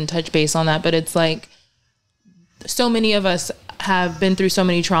illnesses and touch base on that, but it's like, so many of us have been through so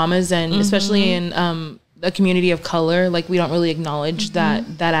many traumas, and especially in a community of color, like, we don't really acknowledge that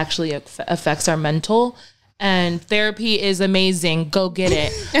actually affects our mental. And therapy is amazing. Go get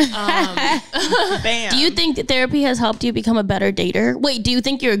it. Bam. Do you think that therapy has helped you become a better dater? Wait, do you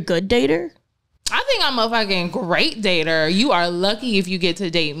think you're a good dater? I think I'm a fucking great dater. You are lucky if you get to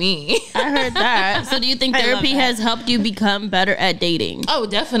date me. I heard that. So do you think therapy has helped you become better at dating? Oh,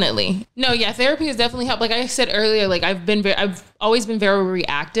 definitely. No, yeah, therapy has definitely helped. Like I said earlier, like I've always been very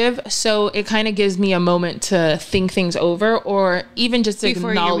reactive. So it kind of gives me a moment to think things over, or even just to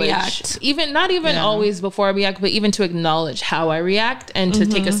acknowledge. Even not even always before I react, but even to acknowledge how I react and to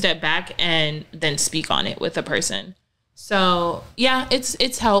take a step back and then speak on it with a person. So yeah,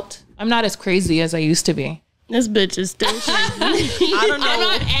 it's helped. I'm not as crazy as I used to be. This bitch is still crazy. I don't know. I'm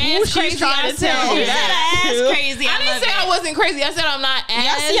not as crazy. Trying to tell You said as crazy. I didn't say I wasn't crazy. I said I'm not as.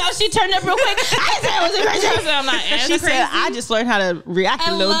 Y'all see how she turned up real quick? I said I wasn't crazy. I said I'm not as She crazy. said, I just learned how to react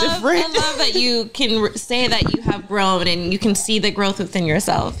a little different. I love that you can say that you have grown and you can see the growth within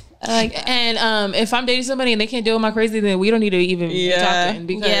yourself. And if I'm dating somebody and they can't deal with my crazy, then we don't need to even be talking,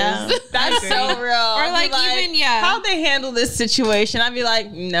 because That's so real. Or like even how'd they handle this situation? I'd be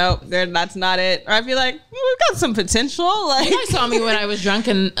like, nope, that's not it. Or I'd be like, we've got some potential. Like, you guys saw me when I was drunk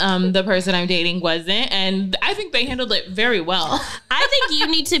and the person I'm dating wasn't, and I think they handled it very well. I think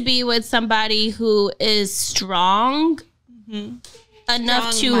you need to be with somebody who is strong.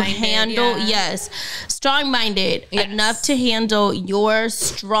 Enough to handle, strong-minded, enough to handle your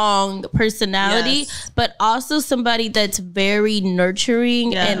strong personality, but also somebody that's very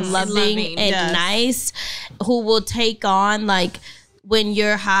nurturing and loving and nice, who will take on, like, when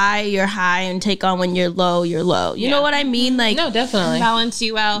you're high, and take on when you're low, you're low. You know what I mean? Like, no, definitely balance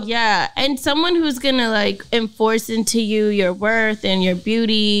you out. Yeah, and someone who's gonna like enforce into you your worth and your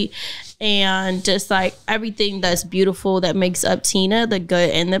beauty and just like everything that's beautiful that makes up Tina, the good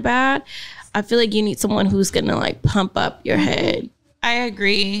and the bad. I feel like you need someone who's gonna like pump up your head. I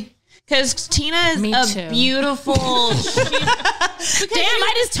agree. Because Tina is beautiful. Damn,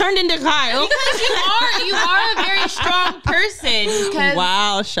 I just turned into Kyle. Because you are a very strong person.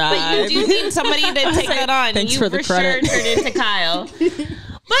 Wow, Shy. But you do need somebody to take that on. Thanks you for the credit. sure turned into Kyle.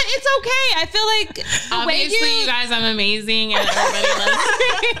 But it's okay. I feel like obviously you guys, I'm amazing and everybody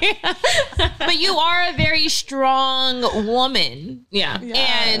loves me. But you are a very strong woman. Yeah.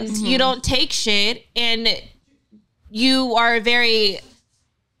 And you don't take shit, and you are very,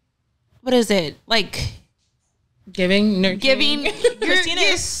 what is it? Like giving, nurturing. Christina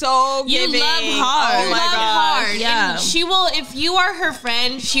is so giving. You love hard. Oh my God. Hard. Yeah. And she will, if you are her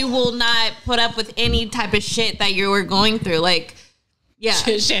friend, she will not put up with any type of shit that you were going through. Like, yeah.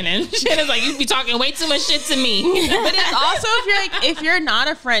 Shannon's like, you be talking way too much shit to me. But it's also, if you're not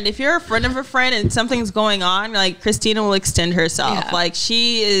a friend, if you're a friend of a friend and something's going on, like Christina will extend herself. Yeah. Like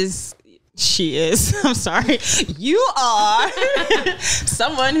she is, I'm sorry. You are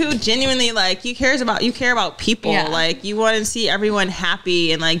someone who genuinely like you care about people. Yeah. Like you want to see everyone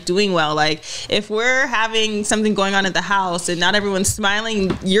happy and like doing well. Like if we're having something going on at the house and not everyone's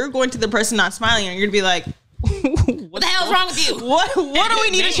smiling, you're going to the person not smiling and you're gonna be like, what the hell's wrong with you? What do we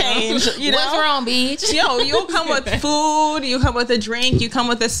need to change? You know? What's wrong, bitch? Yo, you'll come with food, you come with a drink, you come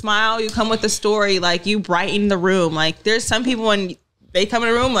with a smile, you come with a story, like you brighten the room. Like there's some people when they come in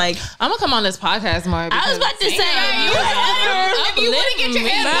a room like, I'm gonna come on this podcast more. I was about to say, if you want to get your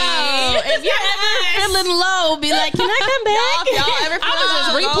hands if you're ever feeling low, be like, can I come back? y'all ever I would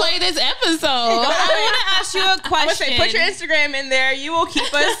just replay this episode. I want to ask you a question. Say, put your Instagram in there. You will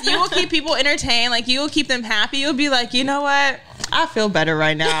keep people entertained. Like you will keep them happy. You'll be like, you know what? I feel better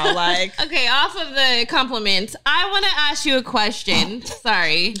right now. Like, okay, off of the compliments, I want to ask you a question.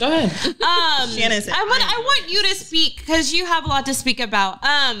 Sorry. Go ahead. Shannon said, I want you to speak because you have a lot to speak about.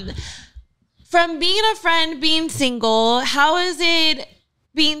 From being a friend, being single, how is it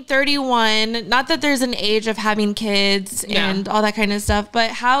being 31? Not that there's an age of having kids and all that kind of stuff, but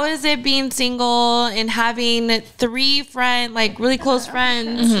how is it being single and having 3 friends, like really close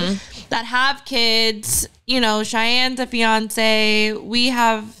friends that have kids? You know, Cheyenne's a fiance. We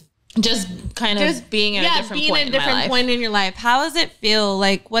have just kind of being at a different point in my life. point in your life. How does it feel?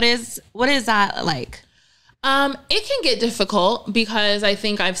 Like, what is that like? It can get difficult because I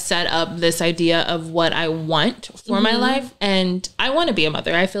think I've set up this idea of what I want for my life, and I want to be a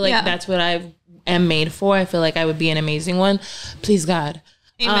mother. I feel like that's what I am made for. I feel like I would be an amazing one. Please God.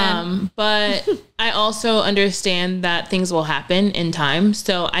 Amen. But I also understand that things will happen in time.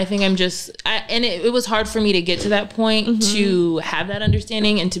 So I think it was hard for me to get to that point to have that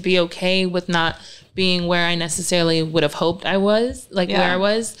understanding and to be okay with not being where I necessarily would have hoped I was, like where I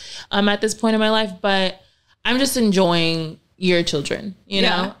was at this point in my life. But I'm just enjoying your children, you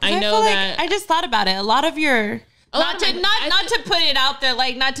know? I know that. I just thought about it. A lot of your... Not to put it out there,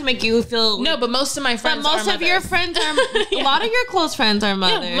 like not to make you feel... No, but most of my friends But most of your friends are... A lot of your close friends are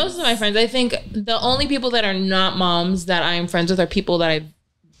mothers. Yeah, most of my friends. I think the only people that are not moms that I'm friends with are people that I've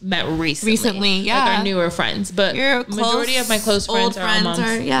met recently. Yeah. Like our newer friends. But Your majority of my close friends are all moms.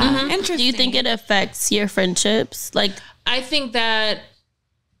 Interesting. Do you think it affects your friendships? Like, I think that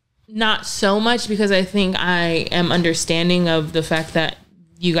not so much, because I think I am understanding of the fact that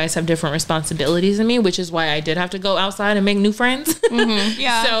you guys have different responsibilities than me, which is why I did have to go outside and make new friends.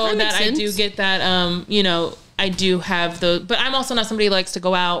 Yeah. So that I do get that, you know, I do have but I'm also not somebody who likes to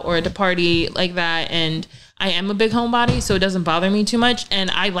go out or to party like that. And I am a big homebody, so it doesn't bother me too much. And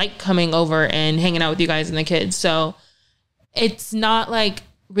I like coming over and hanging out with you guys and the kids. So it's not like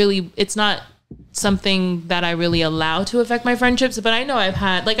really, it's not something that I really allow to affect my friendships. But I know I've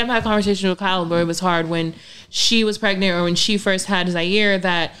had conversations with Kyle where it was hard when she was pregnant or when she first had Zaire,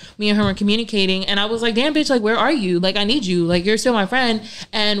 that me and her were communicating, and I was like, damn bitch, like, where are you? Like, I need you. Like, you're still my friend.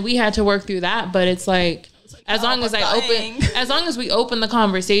 And we had to work through that. But it's like, as long as we open the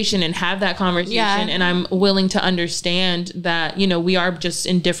conversation and have that conversation, and I'm willing to understand that, you know, we are just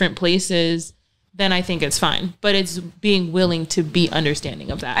in different places, then I think it's fine. But it's being willing to be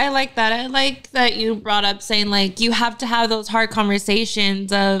understanding of that. I like that. I like that you brought up saying, like, you have to have those hard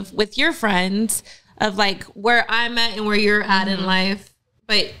conversations with your friends of like where I'm at and where you're at in life.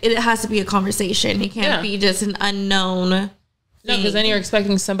 But it has to be a conversation. It can't be just an unknown thing. No, because then you're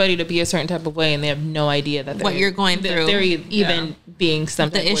expecting somebody to be a certain type of way and they have no idea that what you're going through. They're even being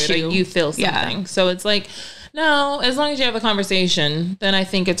something the issue. Like you feel something. Yeah. So it's like, no, as long as you have a conversation, then I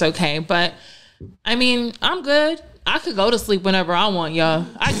think it's okay. But I mean, I'm good. I could go to sleep whenever I want, y'all.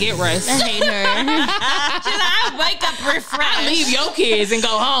 I get rest. I hate her. I wake up refreshed. I leave your kids and go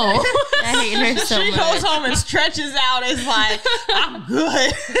home. I hate her so much. She goes home and stretches out. It's like, I'm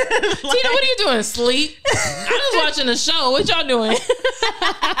good. Tina, what are you doing? Sleep? I'm just watching the show. What y'all doing?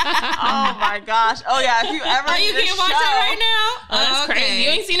 Oh my gosh. Oh yeah. If you ever you can't watch it right now? Oh, that's crazy. You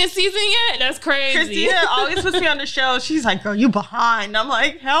ain't seen this season yet? That's crazy. Christina always puts me on the show. She's like, girl, you behind. I'm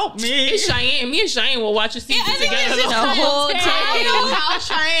like, help me. Me and Cheyenne will watch a season together. The whole day. I know how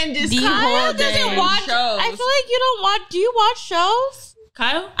Cheyenne just The whole doesn't watch shows. I feel like you don't watch. Do you watch shows?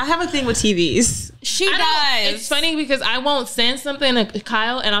 Kyle? I have a thing with TVs. She does. It's funny because I won't send something to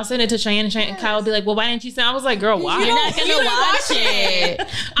Kyle and I'll send it to Cheyenne, and Kyle will be like, well, why didn't you send? I was like, girl, why? You're not going to watch it.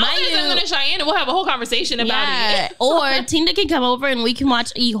 I'll send something to Cheyenne and we'll have a whole conversation about it. Or Tina can come over and we can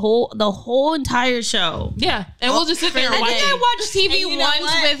watch the whole entire show. Yeah. And we'll just sit there and watch it. I watch TV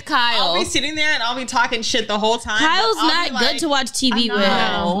once with Kyle. I'll be sitting there and I'll be talking shit the whole time. Kyle's not good to watch TV with.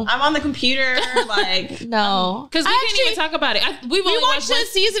 I'm on the computer, like no. Because we can't even talk about it. We watched a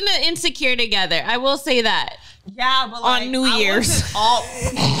season of Insecure together. I will say that. Yeah, but like, on New Year's.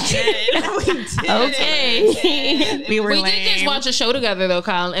 Okay. We did just watch a show together though,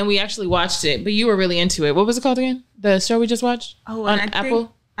 Kyle, and we actually watched it, but you were really into it. What was it called again? The show we just watched? Oh, on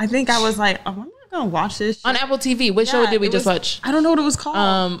Apple? I think I was like, I'm not gonna watch this shit. On Apple TV. What show did we just watch? I don't know what it was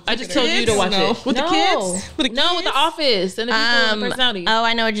called. I just told you to watch it. With the kids? With The Office and the people with personality. Oh,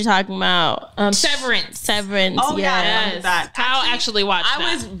 I know what you're talking about. Severance. Oh, yeah. Yes. Kyle actually watched that.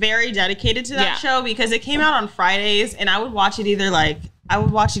 I was very dedicated to that show because it came out on Fridays and I would watch it either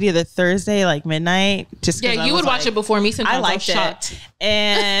Thursday, like midnight. Just you would watch it before me. Sometimes I liked it,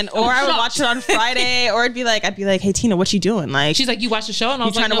 or I would watch it on Friday, or I'd be like, hey Tina, what you doing? Like, she's like, you watched the show, and I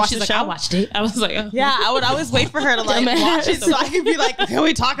was like, no. She's like, I watched it. I was like, oh. Yeah, I would always wait for her to like watch it so I could be like, can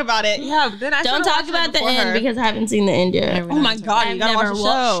we talk about it? Yeah, but then I don't talk about the end because I haven't seen the end yet. Oh my god, you gotta watch the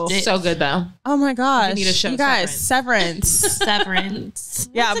show. It's so good though. Oh my gosh, you need a show. You guys, Severance.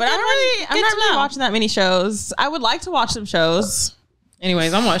 Yeah, but I'm not really watching that many shows. I would like to watch some shows.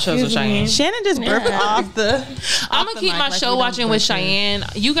 Anyways, I'm watching shows with Cheyenne. Shannon just burped off the. I'm gonna keep my show watching with Cheyenne.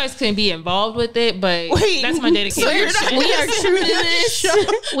 You guys can be involved with it, but that's my dedication. We are true to this.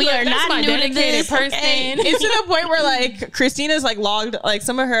 We are not new to this person. It's to the point where like Christina's like logged like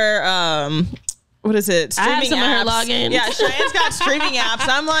some of her what is it? Streaming I have some apps. of her logins. Yeah, Cheyenne's got streaming apps.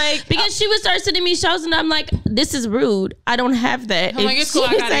 I'm like, because she would start sending me shows, and I'm like, this is rude. I don't have that. I'm like, it's cool.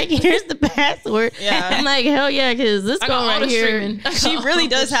 I got like, it. Here's the password. Yeah. I'm like, hell yeah, because this girl right here. She really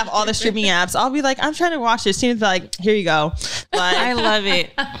does have all the streaming apps. I'll be like, I'm trying to watch this. She's like, here you go. Like, I love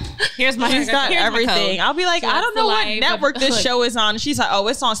it. She's got everything. I'll be like, I don't know what network this show is on. She's like, oh,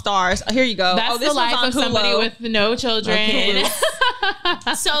 it's on Stars. Here you go. That's this the life on of somebody with no children.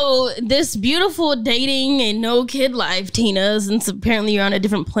 So this beautiful dating and no kid life, Tina, since apparently you're on a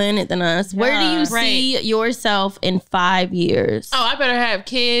different planet than us, where do you see yourself in 5 years? Oh, I better have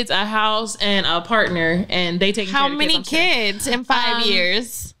kids, a house, and a partner, and they take how many kids in 5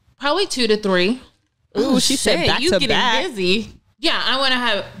 years? Probably 2 to 3. Ooh, she said back you to getting back. busy. Yeah, I want to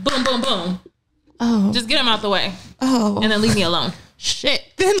have boom, boom, boom. Oh, just get them out the way. Oh, and then leave me alone. Shit.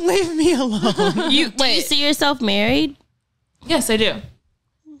 Then leave me alone. Do you see yourself married? Yes, I do.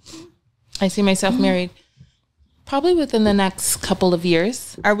 I see myself married probably within the next couple of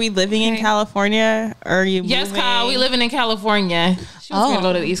years. Are we living in California? Or are you Yes, moving? Kyle, we living in California. She was gonna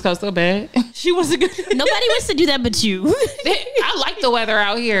go to the East Coast so bad. She wasn't good. Nobody wants to do that but you. I like the weather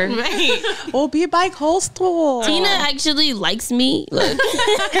out here. Right. We'll be bi-coastal. Tina actually likes me. Look.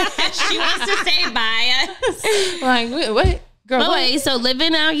 She wants to stay by us. Like, what? Girl, Okay, so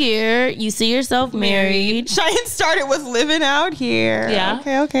living out here, you see yourself married. Cheyenne started with living out here. Yeah.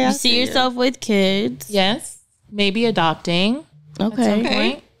 Okay. You see yourself with kids. Yes. Maybe adopting. Okay.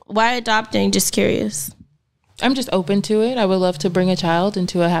 Point. Why adopting? Just curious. I'm just open to it. I would love to bring a child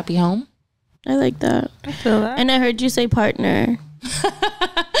into a happy home. I like that. I feel that. And I heard you say partner.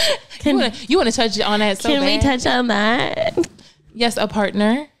 You want to touch on that so Can we bad? touch on that? Yes, a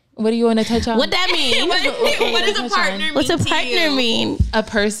partner. What do you want to touch on? What that mean? What does a partner mean? What's a to partner you? mean? A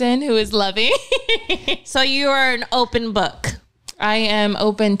person who is loving. So you are an open book. I am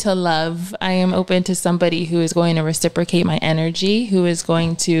open to love. I am open to somebody who is going to reciprocate my energy, who is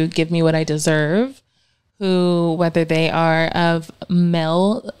going to give me what I deserve, who, whether they are of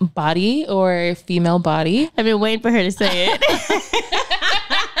male body or female body, I've been waiting for her to say it.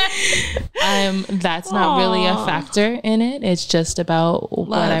 that's not really a factor in it. It's just about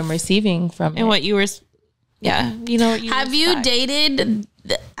what I'm receiving from And it. what you were, you know what you Have you respect. dated?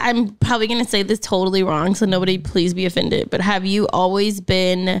 I'm probably going to say this totally wrong, so nobody please be offended. But have you always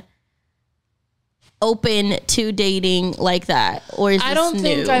been open to dating like that, or is I this don't new?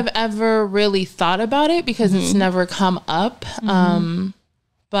 think I've ever really thought about it because it's never come up.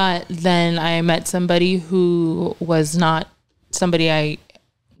 But then I met somebody who was not somebody I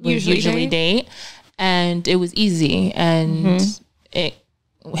would usually date, and it was easy, and it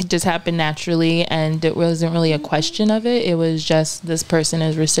just happened naturally, and it wasn't really a question of it. It was just, this person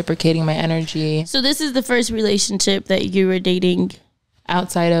is reciprocating my energy So this is the first relationship that you were dating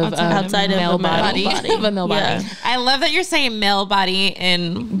outside of outside of male a male body. body. Of a male Yeah. body. I love that you're saying male body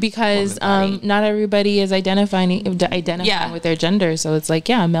and Because not everybody is identifying Yeah. with their gender, so it's like,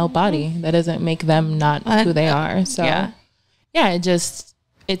 yeah, male body. That doesn't make them not who they are. So Yeah.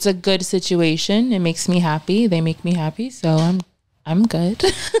 It's a good situation. It makes me happy. They make me happy, so I'm good.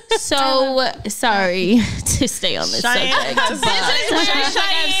 So sorry to stay on this subject.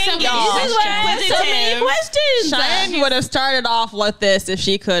 So many questions. Cheyenne would have started off with this if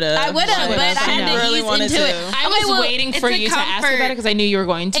she could have. I would have, but I had to ease into it. I was waiting for you to ask about it because I knew you were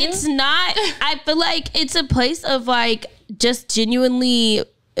going to. It's not. I feel like it's a place of like just genuinely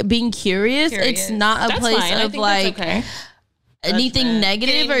being curious. It's not a That's place fine. I of think like that's okay. anything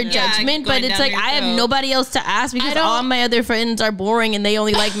negative or judgment, but going it's down like your I have throat. nobody else to ask because all my other friends are boring and they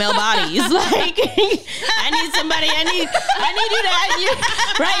only like male bodies. Like I need somebody. I need you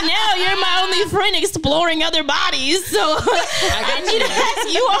to. Right now, you're my only friend exploring other bodies, so I need to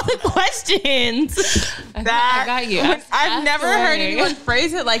ask you all the questions. I got you. I've never heard anyone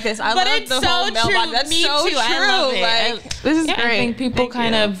phrase it like this. I But love it's the so whole male true. body. That's Me so too. true. I love it. Like, this is Yeah, great. I think people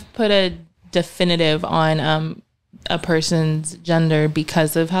kind of put a definitive on a person's gender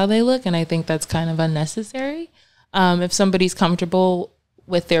because of how they look, and I think that's kind of unnecessary. If somebody's comfortable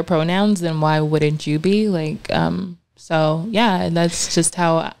with their pronouns, then why wouldn't you be? Like, so yeah, that's just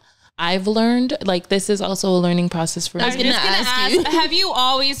how I've learned. Like, this is also a learning process for me. I was gonna ask you. have you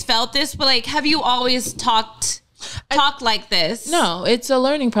always felt this? But like, have you always talked like this? No, it's a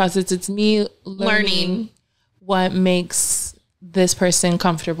learning process. It's me learning what makes this person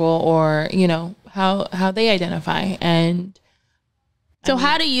comfortable, or how they identify. And So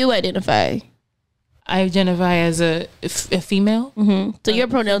how do you identify? I identify as a female. So your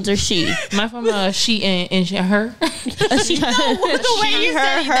pronouns are she. My from she and her. The way you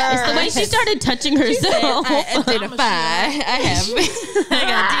said that. It's the way she started touching herself.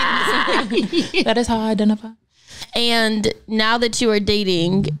 That is how I identify. And now that you are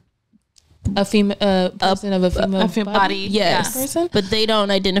dating, A female person of a female body. yes, person. but they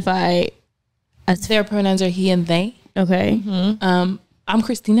don't identify as Their pronouns are he and they. okay. I'm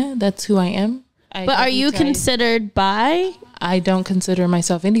Christina. That's who I am. But are you considered bi? I don't consider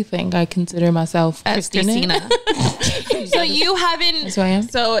myself anything. I consider myself As Christina. So you haven't. That's who I am.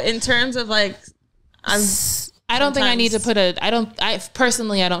 So in terms of like, I don't think I need to put I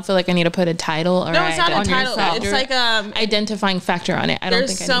personally don't feel like I need to put a title or no, it's not a on title. yourself. It's like Identifying factor on it. I don't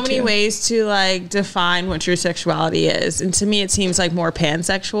there's think I so need many to. ways to like define what your sexuality is, and to me it seems like more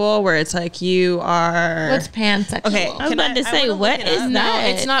pansexual, where it's like you are. What's pansexual? Okay, I was about to say, wanna what look it is up. No, that?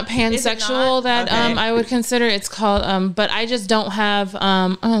 it's not pansexual that Okay. I would consider. It's called but I just don't have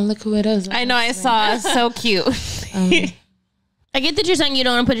oh, look who it is. I know. I saw. So cute. I get that you're saying you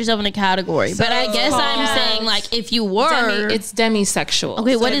don't want to put yourself in a category, but I guess I'm saying like if you were, it's demisexual.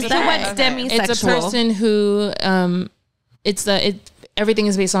 Okay, what is that? What's demisexual? It's a person who everything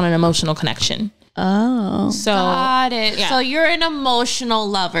is based on an emotional connection. Oh, So got it. Yeah. So you're an emotional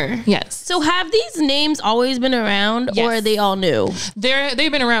lover. Yes. So have these names always been around, or are they all new?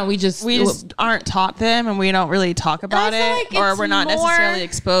 They've been around. We just aren't taught them, and we don't really talk about it, or we're not necessarily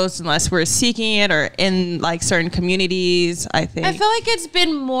exposed unless we're seeking it or in like certain communities. I think I feel like it's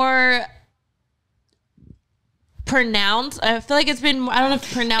been more pronounced. I feel like it's been, I don't know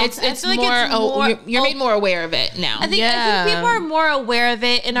if pronounced. It's more, you're made more aware of it now. I think people are more aware of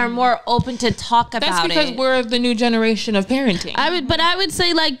it and are more open to talk about it. That's because we're the new generation of parenting. I would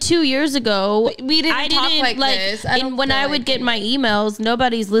say like 2 years ago, we didn't talk like this. When I would get my emails,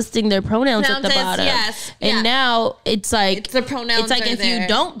 nobody's listing their pronouns at the bottom. Yes. And now it's like, the pronouns it's like are if there. you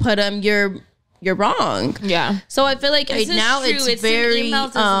don't put them, you're wrong. Yeah. So I feel like This is now true. it's in very emails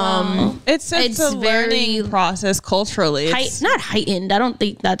as well. it's a very learning process culturally. It's not heightened. I don't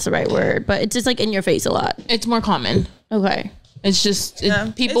think that's the right word, but it's just like in your face a lot. It's more common. Okay. It's just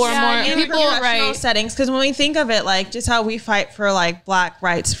people are more in professional settings, because when we think of it, like just how we fight for like Black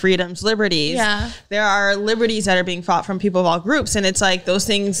rights, freedoms, liberties, there are liberties that are being fought from people of all groups, and it's like those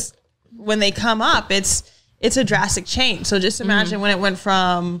things when they come up, it's a drastic change. So just imagine when it went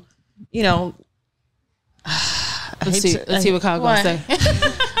from, you know. Let's see what Kyle's gonna say.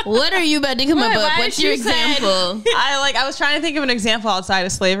 What are you about to come up with? What's your example? I was trying to think of an example outside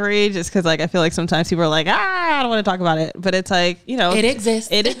of slavery, just because like I feel like sometimes people are like, I don't want to talk about it, but it's like, you know, it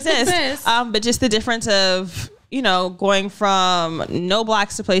exists. But just the difference of, you know, going from no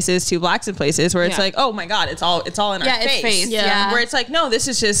blacks to places to blacks in places where it's like, oh my God, it's all in our face. Yeah. Where it's like, no, this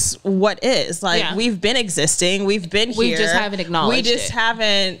is just what is. Like we've been existing, we've been here. We just haven't acknowledged it. We just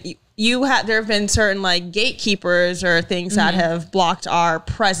haven't. There have been certain like gatekeepers or things that have blocked our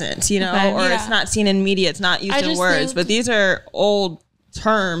presence, you know, or it's not seen in media, it's not used in words, but these are old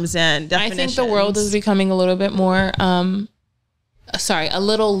terms and definitions. I think the world is becoming a little bit more, a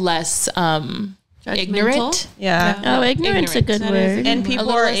little less ignorant. Yeah. Oh, ignorant's a good word. And people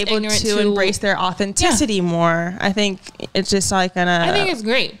are able to embrace their authenticity more. I think it's just like I think it's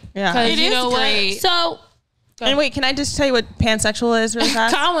great. Yeah. It is great. So. And wait, can I just tell you what pansexual is really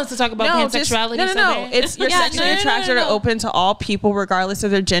fast? Kyle wants to talk about pansexuality. No. It's you're sexually attracted or open to all people regardless of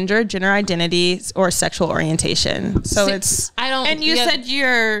their gender identity, or sexual orientation. So it's... And you said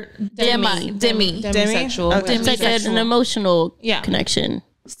you're demisexual. It's like an emotional connection.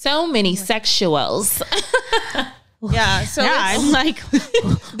 So many sexuals. Yeah, so I'm like,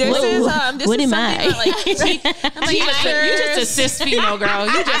 what am I? You just a cis female, girl.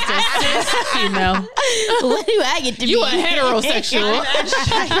 You just a cis female. What do I get to be? You a heterosexual.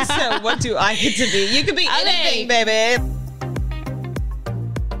 So what do I get to be? You could be anything, baby.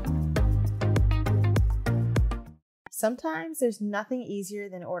 Sometimes there's nothing easier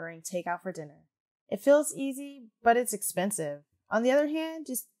than ordering takeout for dinner. It feels easy, but it's expensive. On the other hand,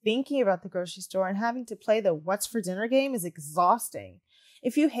 just thinking about the grocery store and having to play the what's for dinner game is exhausting.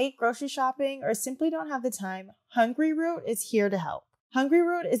 If you hate grocery shopping or simply don't have the time, Hungry Root is here to help. Hungry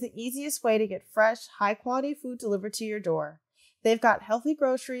Root is the easiest way to get fresh, high-quality food delivered to your door. They've got healthy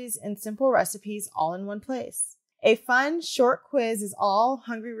groceries and simple recipes all in one place. A fun, short quiz is all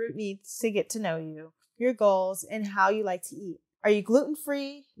Hungry Root needs to get to know you, your goals, and how you like to eat. Are you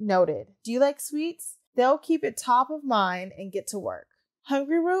gluten-free? Noted. Do you like sweets? They'll keep it top of mind and get to work.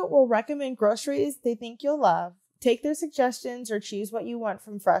 Hungry Root will recommend groceries they think you'll love, take their suggestions, or choose what you want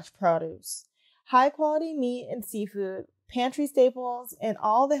from fresh produce. High-quality meat and seafood, pantry staples, and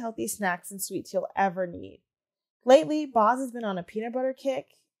all the healthy snacks and sweets you'll ever need. Lately, Boz has been on a peanut butter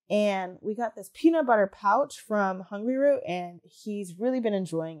kick, and we got this peanut butter pouch from Hungry Root, and he's really been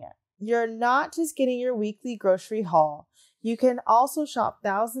enjoying it. You're not just getting your weekly grocery haul. You can also shop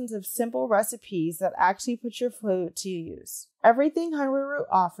thousands of simple recipes that actually put your food to use. Everything Hungry Root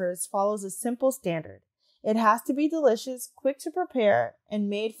offers follows a simple standard. It has to be delicious, quick to prepare, and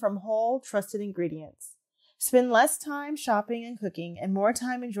made from whole, trusted ingredients. Spend less time shopping and cooking and more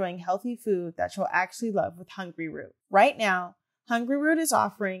time enjoying healthy food that you'll actually love with Hungry Root. Right now, Hungry Root is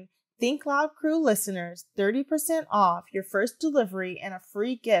offering Think Loud Crew listeners 30% off your first delivery and a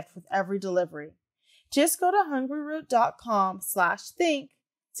free gift with every delivery. Just go to hungryroot.com/think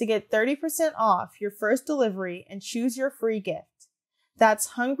to get 30% off your first delivery and choose your free gift.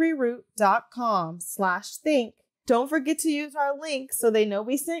 That's hungryroot.com/think. Don't forget to use our link so they know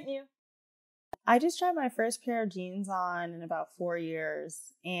we sent you. I just tried my first pair of jeans on in about 4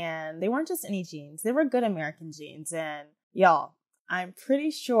 years, and they weren't just any jeans. They were good American jeans, and y'all, I'm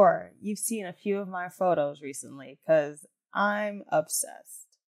pretty sure you've seen a few of my photos recently because I'm obsessed.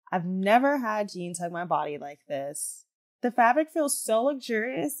 I've never had jeans hug my body like this. The fabric feels so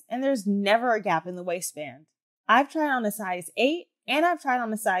luxurious and there's never a gap in the waistband. I've tried on a size 8 and I've tried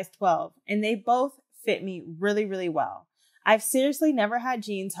on a size 12 and they both fit me really, really well. I've seriously never had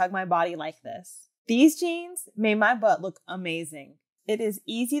jeans hug my body like this. These jeans made my butt look amazing. It is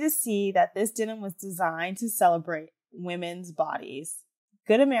easy to see that this denim was designed to celebrate women's bodies.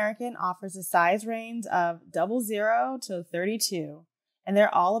 Good American offers a size range of 00 to 32, and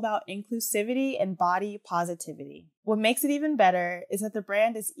they're all about inclusivity and body positivity. What makes it even better is that the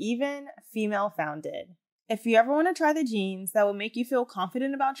brand is even female founded. If you ever want to try the jeans that will make you feel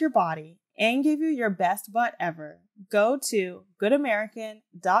confident about your body and give you your best butt ever, go to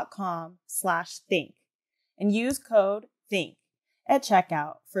goodamerican.com/think and use code THINK at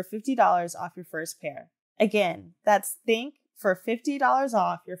checkout for $50 off your first pair. Again, that's THINK for $50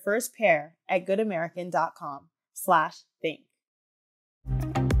 off your first pair at goodamerican.com/think.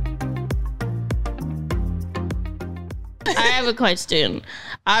 I have a question.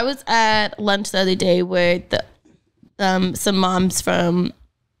 I was at lunch the other day with some moms from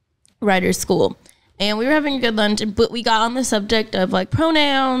Writer's School, and we were having a good lunch, but we got on the subject of like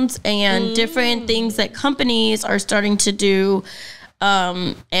pronouns and different things that companies are starting to do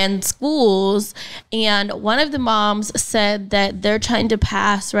and schools. And one of the moms said that they're trying to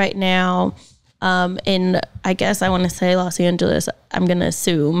pass right now in, I guess I want to say Los Angeles, I'm going to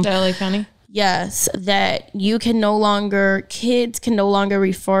assume. LA County? Yes, that kids can no longer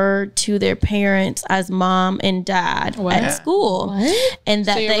refer to their parents as mom and dad at school. What? And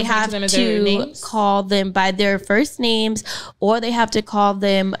that So they have to call them by their first names, or they have to call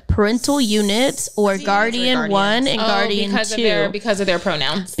them parental units or guardian 1 and guardian 2. Because of their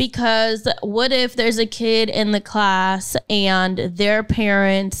pronouns. Because what if there's a kid in the class and their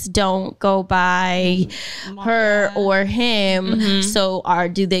parents don't go by her or him? So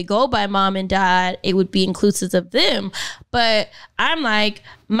do they go by mom and dad? It would be inclusive of them. But I'm like,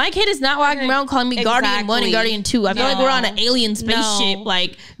 my kid is not walking around calling me guardian 1 and guardian 2. I feel like we're on an alien spaceship.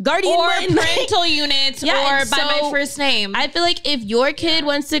 Like guardian or 1, parental units, or by my first name. I feel like if your kid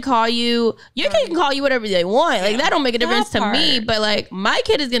wants to call you, your kid can call you whatever they want. Like that don't make a difference to me. But like my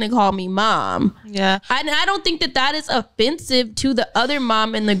kid is gonna call me mom. Yeah, and I don't think that is offensive to the other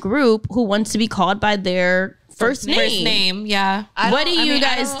mom in the group who wants to be called by their first name. Yeah. What do you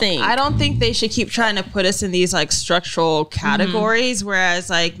guys think? I don't think they should keep trying to put us in these like structural categories, whereas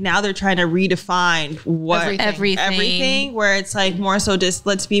like now they're trying to redefine what everything, where it's like more so just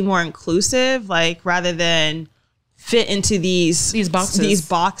let's be more inclusive, like rather than fit into these boxes.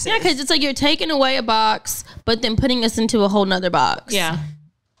 Yeah, because it's like you're taking away a box, but then putting us into a whole nother box. Yeah.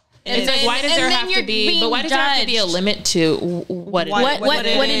 It's like, why does there have to be? But why does there have to be a limit to what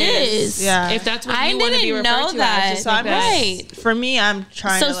it is? Yeah, if that's what you want to be referred to as. So I'm right. For me, I'm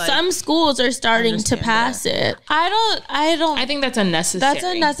trying. So some schools are starting to pass it. I don't. I think that's unnecessary. That's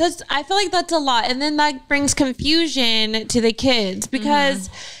unnecessary. I feel like that's a lot, and then that brings confusion to the kids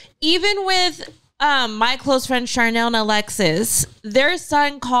because even with my close friends Shanan and Alexis, their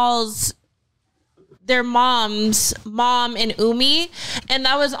son calls their mom's mom and Umi, and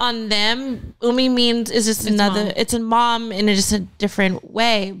that was on them. Umi is just another mom. It's a mom in just a different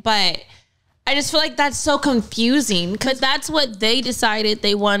way, but I just feel like that's so confusing. But that's what they decided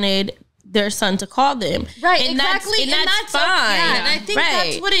they wanted their son to call them. Right, and exactly. That's fine. Yeah, and I think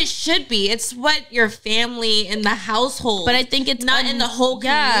that's what it should be. It's what your family in the household. But I think it's not in the whole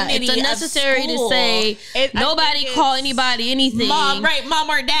community. It's unnecessary to say nobody call anybody anything. Mom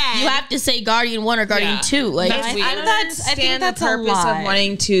or dad. You have to say guardian 1 or guardian 2. Like I think that's the purpose of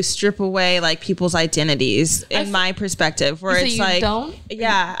wanting to strip away like people's identities in my perspective, where it's like don't?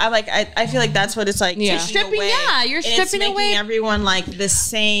 Yeah, I feel like that's what it's like. You're stripping away. Yeah, you're stripping away. Making everyone like the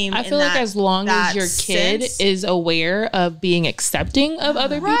same. I feel like as long as your kid is aware of being accepting of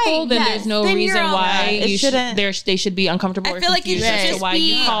other people, then there's no reason why they should be uncomfortable. I feel like it should just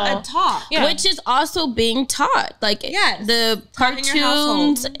be a talk, which is also being taught. Like the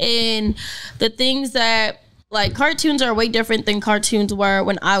cartoons and the things that like cartoons are way different than cartoons were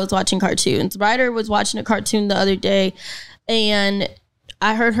when I was watching cartoons. Ryder was watching a cartoon the other day, and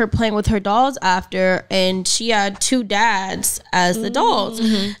I heard her playing with her dolls after, and she had 2 dads as the dolls.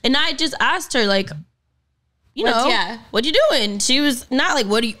 And I just asked her, like, what you doing? She was not like,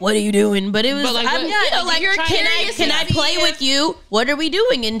 what are you doing? But it was, can I play with you? What are we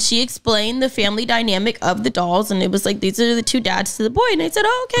doing? And she explained the family dynamic of the dolls, and it was like, these are the 2 dads to the boy. And I said,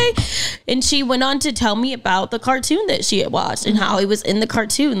 oh, okay. And she went on to tell me about the cartoon that she had watched and how it was in the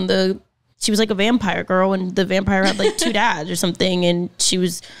cartoon, the she was like a vampire girl, and the vampire had like 2 dads or something, and she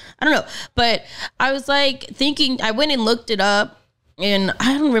was, I don't know. But I was like thinking, I went and looked it up, and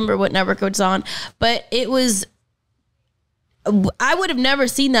I don't remember what network it was on, but it was, I would have never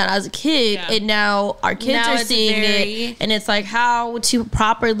seen that as a kid, and now our kids are seeing it, and it's like how to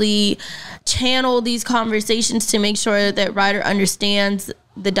properly channel these conversations to make sure that Ryder understands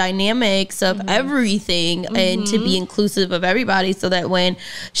the dynamics of everything and to be inclusive of everybody, so that when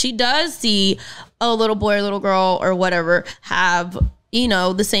she does see a little boy or little girl or whatever have, you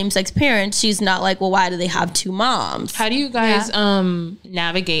know, the same sex parents, she's not like, well, why do they have 2 moms? How do you guys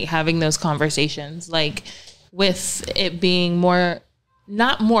navigate having those conversations, like with it being more,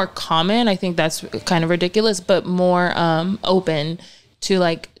 not more common, I think that's kind of ridiculous, but more open to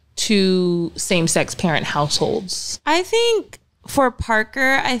like 2 same-sex parent households? I think for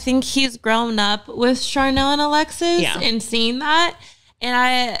Parker, I think he's grown up with Charnel and Alexis and seeing that. And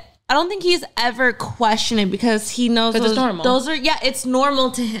I don't think he's ever questioned it, because he knows it's normal. Those are, it's normal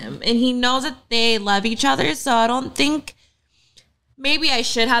to him. And he knows that they love each other. So I don't think, maybe I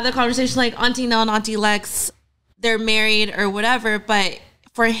should have the conversation like Auntie Nell and Auntie Lex, they're married or whatever, but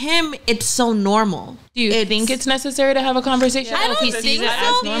for him, it's so normal. Do you think it's necessary to have a conversation? I don't he think sees so. it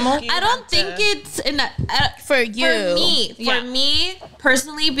as normal? I don't think it's For you. For me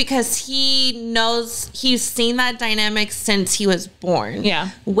personally, because he knows, he's seen that dynamic since he was born.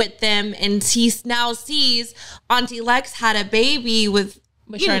 With them, and he now sees Auntie Lex had a baby with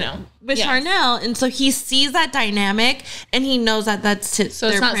Charnel. Charnel, and so he sees that dynamic, and he knows that that's his. So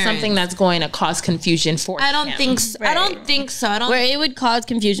it's not something that's going to cause confusion for him. I don't think so. I don't think so. Where it would cause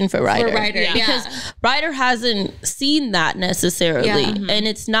confusion for Ryder. Because Ryder hasn't seen that necessarily, and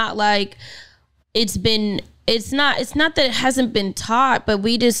it's not like it's been. It's not that it hasn't been taught, but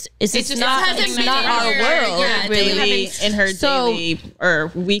we just it's not our world. Really in her daily or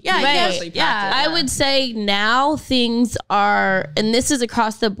weekly. I would say now things are, and this is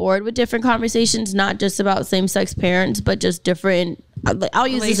across the board with different conversations, not just about same-sex parents, but just different. I'll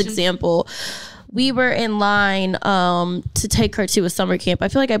use this example. We were in line to take her to a summer camp. I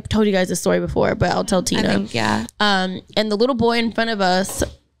feel like I told you guys this story before, but I'll tell Tina. I think, and the little boy in front of us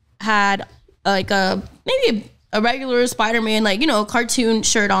had like maybe a regular Spider-Man, like, you know, cartoon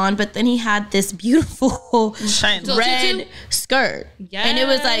shirt on, but then he had this beautiful red skirt. And it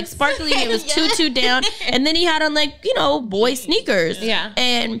was like sparkly, and it was tutu down. And then he had on like, you know, boy sneakers.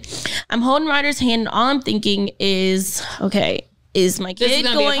 And I'm holding Ryder's hand, and all I'm thinking is, okay, is my kid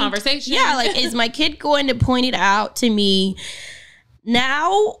going be a conversation? Like, is my kid going to point it out to me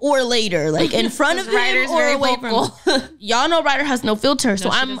now or later, like in front of him or away from him? Y'all know Ryder has no filter, so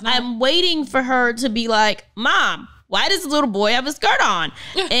I'm waiting for her to be like, Mom, why does the little boy have a skirt on?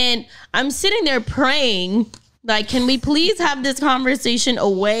 And I'm sitting there praying, like, can we please have this conversation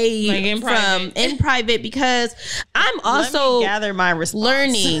away in private, because I'm also gather my response.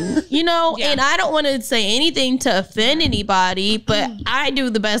 Learning, you know, and I don't want to say anything to offend anybody, but I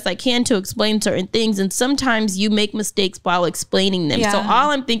do the best I can to explain certain things, and sometimes you make mistakes while explaining them. So all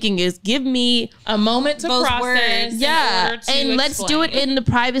I'm thinking is, give me a moment to process. And let's do it in the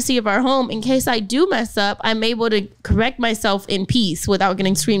privacy of our home. In case I do mess up, I'm able to correct myself in peace without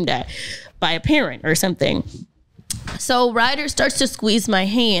getting screamed at by a parent or something. So Ryder starts to squeeze my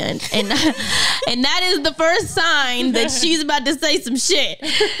hand, and that is the first sign that she's about to say some shit.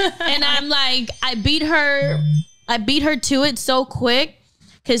 And I'm like, I beat her to it so quick,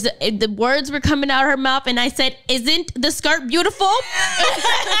 because the words were coming out of her mouth, and I said, "Isn't the skirt beautiful?"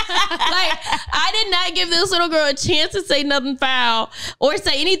 Like, I did not give this little girl a chance to say nothing foul or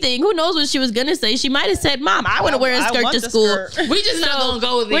say anything. Who knows what she was gonna say? She might have said, "Mom, I want to wear a skirt to school." We just not gonna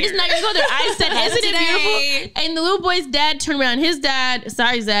go there. We're just not gonna go there. I said, "Isn't it beautiful?" And the little boy's dad turned around. His dad,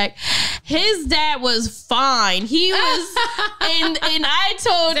 sorry, Zach, his dad was fine. He was, and I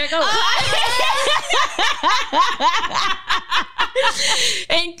told.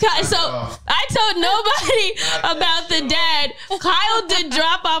 And so I told nobody about the dad. Kyle did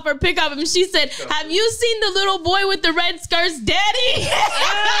drop off or pick up him. She said, "Have you seen the little boy with the red skirts, Daddy?"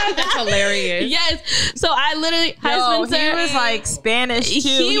 That's hilarious. Yes. So I literally, he was like Spanish too.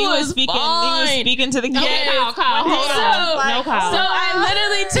 He was speaking to the kids. Kyle, hold on. No, Kyle. So I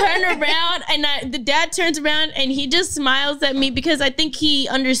literally turned around, and the dad turns around, and he just smiles at me, because I think he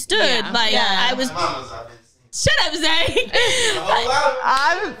understood. I was. Shut up, Zach. You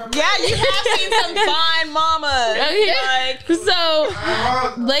have seen some fine mamas. So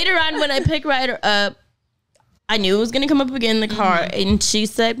later on, when I pick Ryder up, I knew it was going to come up again in the car. And she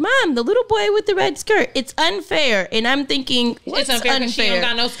said, Mom, the little boy with the red skirt, it's unfair. And I'm thinking, what's it's unfair? She don't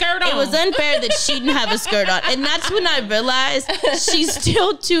got no skirt on. It was unfair that she didn't have a skirt on. And that's when I realized she's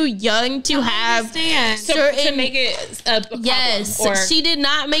still too young to have certain... to make it a problem. Yes. She did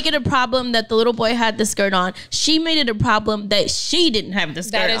not make it a problem that the little boy had the skirt on. She made it a problem that she didn't have the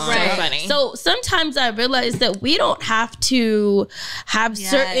skirt on. That is so funny. So sometimes I realize that we don't have to have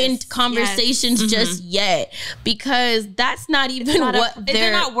certain conversations just yet. Because that's not even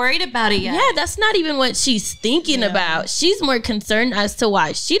they're not worried about it yet. Yeah, that's not even what she's thinking about. She's more concerned as to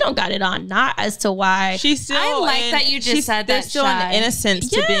why she don't got it on, not as to why she's still. I like that you just said that. There's still an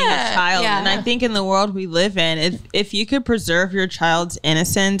innocence to being a child, and I think in the world we live in, if you could preserve your child's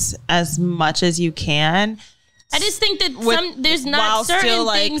innocence as much as you can. I just think that there's not certain still,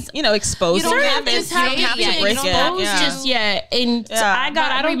 things, exposing certain things you don't have to break it just yet. And so I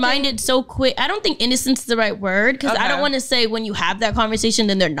got reminded so quick. I don't think innocence is the right word because I don't want to say when you have that conversation,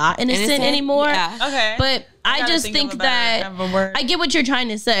 then they're not innocent anymore. Yeah. Okay. But I just think that I get what you're trying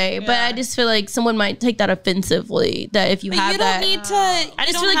to say, but I just feel like someone might take that offensively. That if you have that, you don't need to. I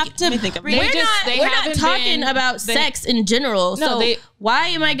just feel like we're not talking about sex in general. So why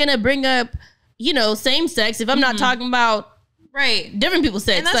am I gonna bring up same sex if I'm not talking about different people's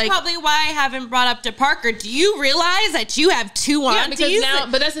sex? And that's probably why I haven't brought up to Parker. Do you realize that you have two aunties?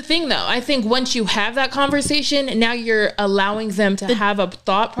 But that's the thing though. I think once you have that conversation, now you're allowing them to have a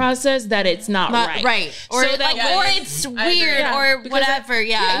thought process that it's not right. Right. Or, so or it's weird or whatever.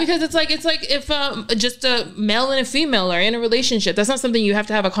 Because it's like if just a male and a female are in a relationship, that's not something you have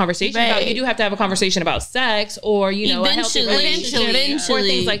to have a conversation about. You do have to have a conversation about sex or, a healthy relationship or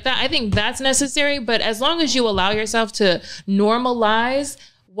things like that. I think that's necessary. But as long as you allow yourself to normalize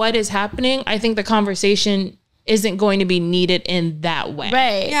what is happening, I think the conversation isn't going to be needed in that way.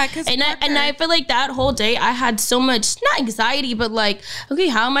 Right. Yeah. And I feel like that whole day I had so much, not anxiety, but okay,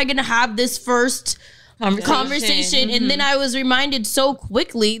 how am I going to have this first conversation? Mm-hmm. And then I was reminded so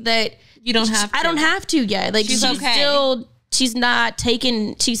quickly that you don't have to. I don't have to yet. She's still... She's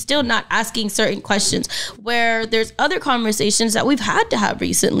still not asking certain questions where there's other conversations that we've had to have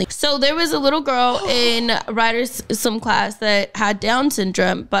recently. So there was a little girl in Ryder's some class that had Down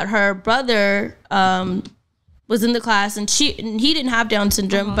syndrome, but her brother was in the class and he didn't have Down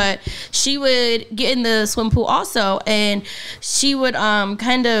syndrome, but she would get in the swim pool also. And she would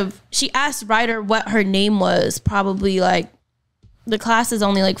she asked Ryder what her name was, probably the class is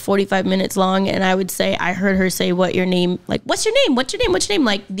only 45 minutes long, and I would say I heard her say, what's your name,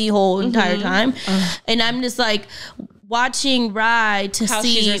 the whole entire time. And I'm just watching Rye to how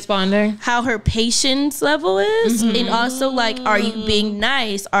see she's responding, how her patience level is, and also are you being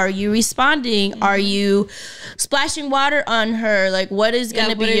nice, are you responding, are you splashing water on her, what is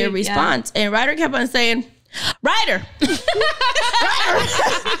going to be your response? And Ryder kept on saying, Ryder. Ryder.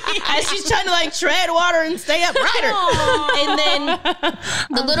 As she's trying to tread water and stay up, Ryder. And then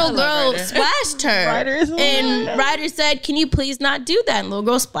the little girl splashed her. And Ryder said, can you please not do that? And little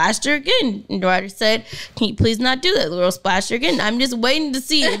girl splashed her again. And Ryder said, can you please not do that? Little girl splashed her again. I'm just waiting to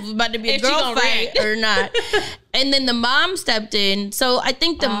see if it's about to be a girl fight or not. And then the mom stepped in. So I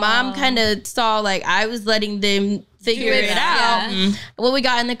think the mom kind of saw I was letting them figure it out. Yeah. When we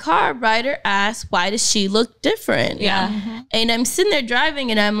got in the car, Ryder asked, why does she look different? Yeah. Mm-hmm. And I'm sitting there driving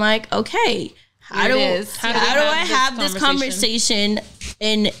and I'm like, okay, how do I have this conversation?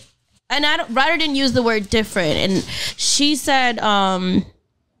 And Ryder didn't use the word different. And she said,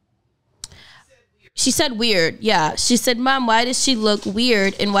 she said weird. Yeah. She said, Mom, why does she look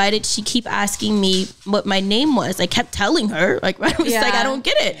weird? And why did she keep asking me what my name was? I kept telling her, I was I don't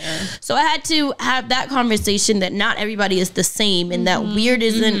get it. Yeah. So I had to have that conversation that not everybody is the same, and that weird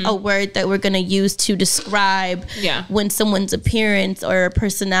isn't a word that we're going to use to describe when someone's appearance or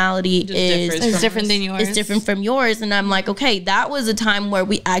personality is different than yours. It's different from yours. And I'm like, okay, that was a time where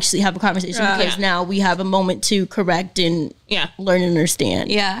we actually have a conversation because now we have a moment to correct and learn and understand.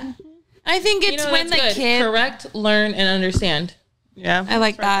 Yeah. I think it's when the kid... Correct, learn, and understand. Yeah. I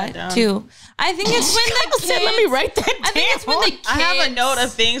like that too. I think it's when the kids... Let me write that down. I think it's when the kids... I have a note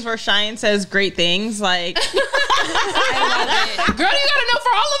of things where Cheyenne says great things. I love it. Girl, you got a note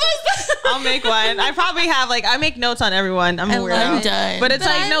for all of us? I'll make one. I probably have I make notes on everyone. I'm a weirdo. But it's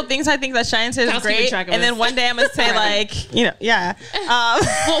things I think that Cheyenne says is great. And then one day I'm going to say well,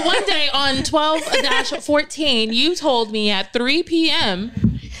 one day on 12-14, you told me at 3 p.m.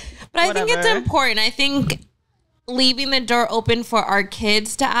 But I think it's important. I think leaving the door open for our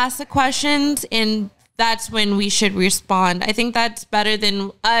kids to ask the questions, and that's when we should respond. I think that's better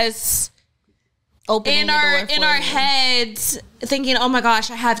than us opening in the door for our you. heads thinking, oh my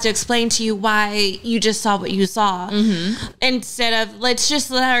gosh, I have to explain to you why you just saw what you saw. Instead of let's just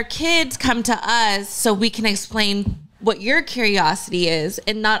let our kids come to us so we can explain what your curiosity is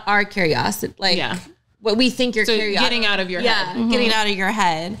and not our curiosity. Like what we think your curiosity. Getting out of your head. Getting out of your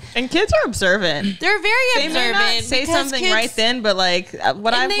head. And kids are observant. They're very They observant. may not say something kids, right then, but like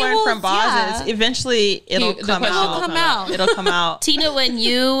what I've learned from Boz is eventually it'll come out. It'll come out. Tina, when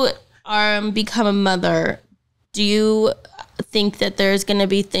you become a mother, do you think that there's going to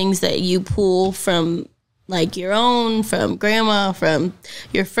be things that you pull from like your own, from grandma, from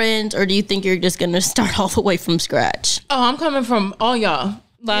your friends, or do you think you're just going to start all the way from scratch? Oh, I'm coming from all y'all.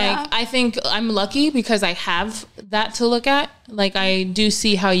 Like, I think I'm lucky because I have that to look at. Like, I do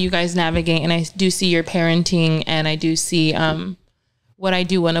see how you guys navigate, and I do see your parenting, and I do see what I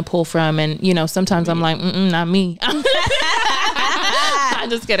do want to pull from. And, you know, sometimes I'm like, not me. I'm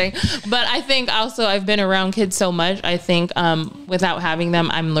just kidding. But I think also I've been around kids so much. I think without having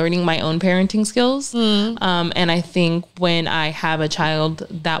them, I'm learning my own parenting skills. And I think when I have a child,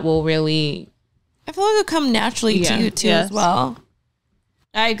 that will really... I feel like it'll come naturally to you, too, as well.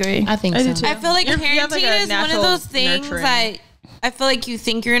 I agree. I think so. I feel like parenting is one of those things that I feel like you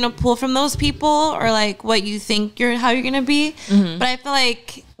think you're going to pull from those people or like what you think how you're going to be. But I feel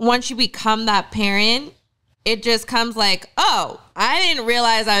like once you become that parent, it just comes like, oh, I didn't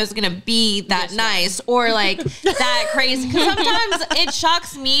realize I was going to be that nice or like that crazy. Because sometimes it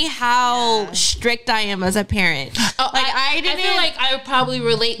shocks me how strict I am as a parent. I feel like I would probably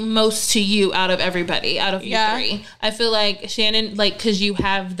relate most to you out of everybody, out of you three. I feel like Shanan, like, because you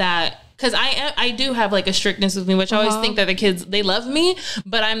have that. Because I do have like a strictness with me, which I always think that the kids, they love me.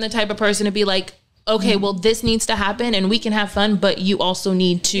 But I'm the type of person to be like, okay, well, this needs to happen and we can have fun, but you also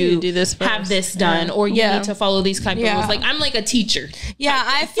need to do this first. Have this done or you need to follow these kind of rules. Like, I'm like a teacher. Yeah,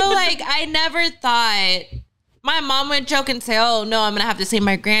 I feel like I never thought... My mom would joke and say, oh, no, I'm going to have to save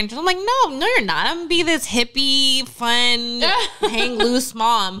my grandchildren. I'm like, no, you're not. I'm going to be this hippie, fun, hang loose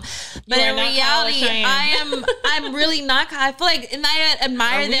mom. But in reality, I'm really not. I feel like, and I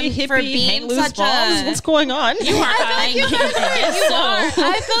admire them hippie, for being such moms? What's going on? You are. I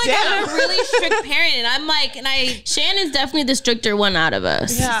feel like I'm a really strict parent. And I'm like, Shannon's definitely the stricter one out of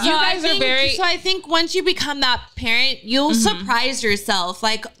us. Yeah. You guys are very. So I think once you become that parent, you'll surprise yourself.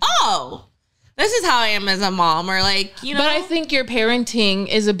 Like, oh, this is how I am as a mom, or like, you know. But I think your parenting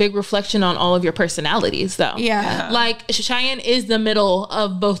is a big reflection on all of your personalities, though. Yeah. Like, Cheyenne is the middle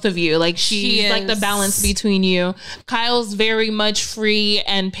of both of you. Like, she's like the balance between you. Kyle's very much free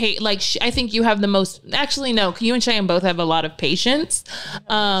and I think you have the most. Actually, no, you and Cheyenne both have a lot of patience.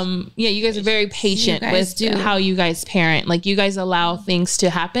 You guys are very patient with how you guys parent. Like, you guys allow things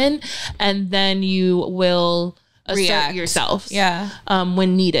to happen, and then you will assert yourself.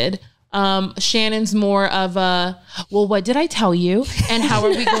 When needed. Shannon's more of a, well, what did I tell you? And how are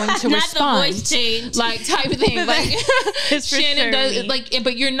we going to Not respond? The voice change. Like, type of thing. Like, Shannon does, like,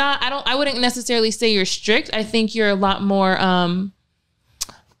 but you're not, I wouldn't necessarily say you're strict. I think you're a lot more,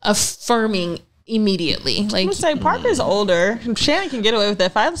 affirming immediately. Like, I'm say Parker's older. Shannon can get away with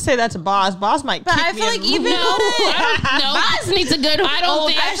that. If I say that to Boz might kick me. I feel like even Boz needs a good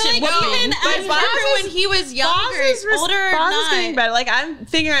old-fashioned even as Parker when he was younger, older, Boz is getting better. Like, I'm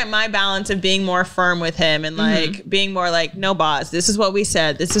figuring out my balance of being more firm with him and like being more like, no, Boz, this is what we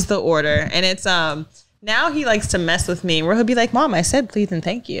said. This is the order. And it's now he likes to mess with me where he'll be like, Mom, I said please and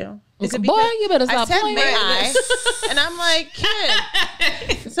thank you. Is it boy, you better stop playing. And I'm like, kid.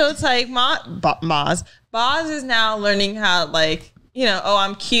 So it's like Boz is now learning how, like, you know, oh,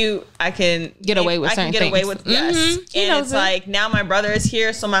 I'm cute. I can get away with certain things. Yes. And it's like, now my brother is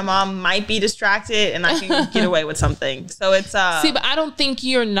here, so my mom might be distracted and I can get away with something. So it's see, but I don't think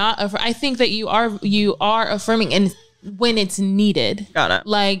you're not. I think that you are affirming and when it's needed. Got it.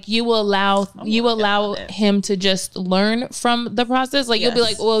 Like, you allow him to just learn from the process. Like, you'll be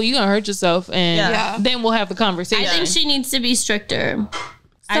like, well, you're gonna hurt yourself, and then we'll have the conversation. I think she needs to be stricter.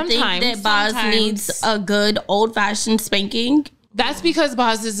 I think that Boz needs a good old-fashioned spanking. That's because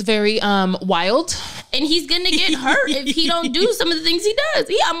Boz is very wild. And he's gonna get hurt if he don't do some of the things he does.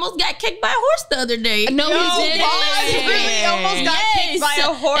 He almost got kicked by a horse the other day. No, he didn't. Boz really almost got kicked by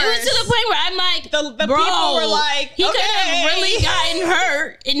a horse. It was to the point where I'm like, the people were like, he could have really gotten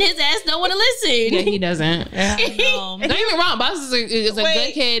hurt, and his ass don't want to listen. Yeah, he doesn't. Don't get me wrong, Boz is a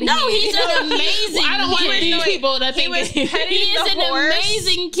good kid. No, he's an amazing. I don't want these people to think he is an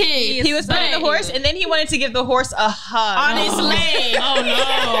amazing kid. He was petting the horse, and then he wanted to give the horse a hug on his leg. Oh no!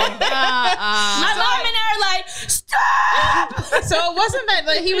 My mom and I are like, stop stop. So it wasn't that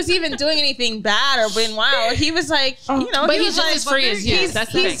like, he was even doing anything bad or being wild. He was like, you know, but he he's was just like, as free as you.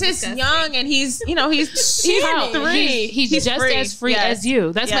 He's just young and he's, you know, he's 3. He's just free. as free as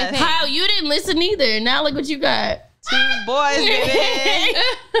you. That's my thing. Kyle, you didn't listen either. Now look what you got. 2 boys, baby.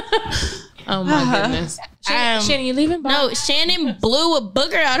 Oh my goodness. Shannon, you leaving? No, Shanan blew a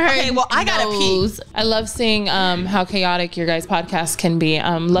booger out her I gotta pee. I love seeing how chaotic your guys' podcast can be.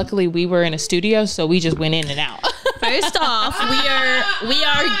 Luckily, we were in a studio, so we just went in and out. First off,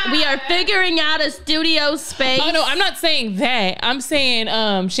 we are figuring out a studio space. Oh no, I'm not saying that. I'm saying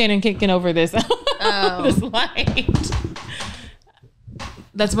Shanan kicking over this this light.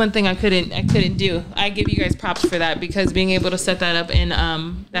 That's one thing I couldn't do. I give you guys props for that because being able to set that up in the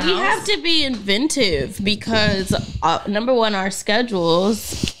house. We have to be inventive because number one, our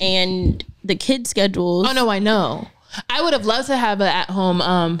schedules and the kids' schedules. Oh no, I know. I would have loved to have an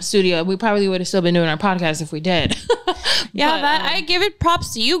at-home studio. We probably would have still been doing our podcast if we did. Yeah, but, I give it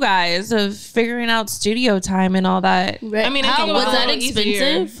props to you guys of figuring out studio time and all that. Right. I mean, how it was that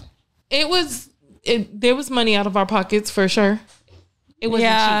easier. expensive? There was money out of our pockets for sure. It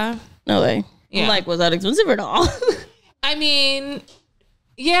wasn't cheap. No way. Yeah. I'm like, was that expensive or not? I mean,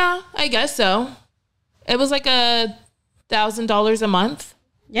 yeah, I guess so. It was like $1,000 a month.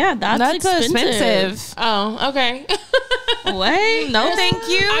 Yeah, that's expensive. Oh, okay. What? No, thank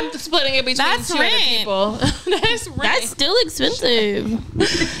you. I'm splitting it between That's two other rent. people. That's rent. That's still expensive.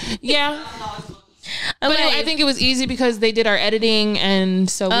 Yeah. But Okay. I think it was easy because they did our editing, and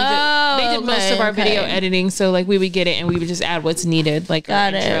so they did most of our video editing. So like we would get it, and we would just add what's needed, like our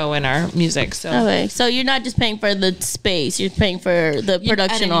intro and our music. So Okay, so you're not just paying for the space; you're paying for the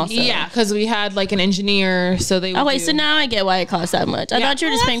production also. Yeah, because we had like an engineer, so they. Would So now I get why it costs that much. I thought you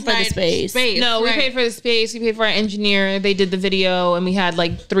were just paying for the space. No, we paid for the space. We paid for our engineer. They did the video, and we had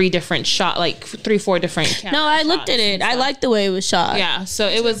like 4 different different cameras. No, I looked at it. I liked the way it was shot. Yeah, so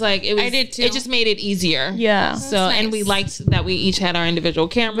it was like I did too. It just made it easier. Yeah. So and we liked that we each had our individual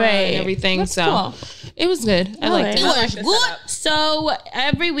camera and everything. That's so cool. it was good. I liked it. It was good. So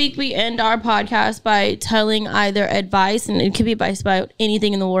every week we end our podcast by telling either advice, and it could be advice about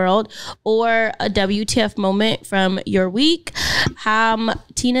anything in the world, or a WTF moment from your week.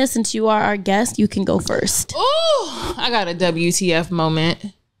 Tina, since you are our guest, you can go first. Oh, I got a WTF moment.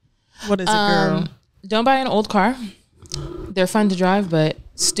 What is it, girl? Don't buy an old car. They're fun to drive, but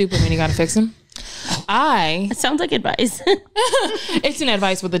stupid when you gotta fix them. It sounds like advice. It's an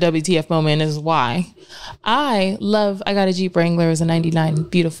advice with the WTF moment is why. I got a Jeep Wrangler. It was a 99.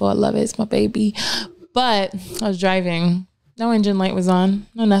 Beautiful. I love it. It's my baby. But I was driving. No engine light was on.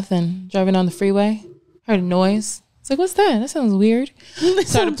 No nothing. Driving on the freeway. Heard a noise. It's like, what's that? That sounds weird.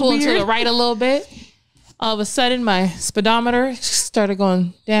 Started pulling to the right a little bit. All of a sudden, my speedometer started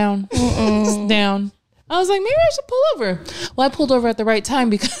going down. Down. I was like, maybe I should pull over. Well, I pulled over at the right time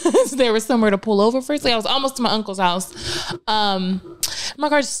because there was somewhere to pull over first. Like I was almost to my uncle's house. My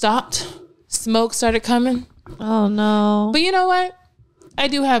car just stopped. Smoke started coming. Oh no. But you know what? I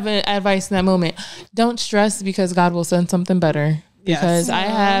do have an advice in that moment. Don't stress because God will send something better. Because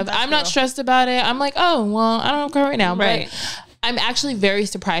I'm not stressed about it. I'm like, oh, well, I don't care right now. Right. But I'm actually very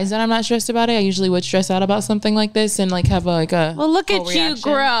surprised that I'm not stressed about it. I usually would stress out about something like this and like have a well, look at reaction. you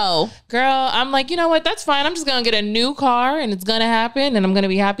grow. Girl, I'm like, you know what? That's fine. I'm just going to get a new car and it's going to happen and I'm going to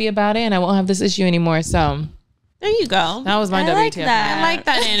be happy about it and I won't have this issue anymore. So There you go. that was my WTF. Like that. I like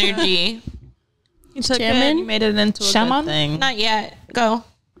that energy. You took it. You made it into a Shaman? good thing. Not yet. Go.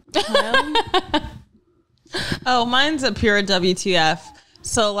 Oh, mine's a pure WTF.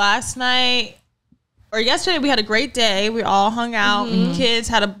 So last night or yesterday we had a great day. We all hung out. And kids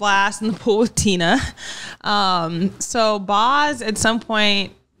had a blast in the pool with Tina. So Boz at some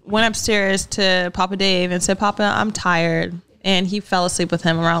point went upstairs to Papa Dave and said, Papa, I'm tired. And he fell asleep with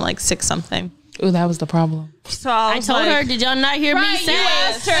him around like 6 something. Ooh, that was the problem. So I told her, did y'all not hear me say? you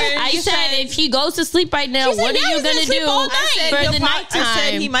asked her. I You said, if he goes to sleep right now, what are you gonna do for the nighttime? I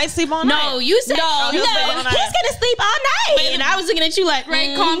said he might sleep all night. No, you said no. he'll sleep all He's night. gonna sleep all night, and I was looking at you like,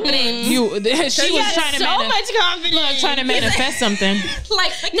 Great confidence. She was trying to so much confidence. trying to manifest something.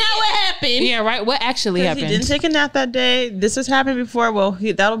 Like, now what happened? Yeah, right. What actually He happened? didn't take a nap that day. This has happened before. Well,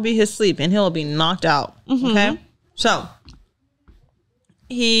 that'll be his sleep, and he'll be knocked out. Okay, so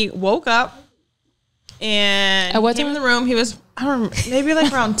he woke up and At what came in time? the room. He was, I don't remember, maybe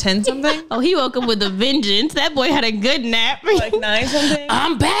like around 10 something, Oh, he woke up with a vengeance. That boy had a good nap. like 9 something.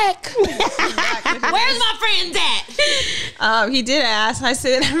 I'm back. Where's my friends at? He did ask. I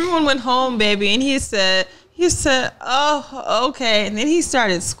said, everyone went home, baby, and he said, He said, oh, okay. And then he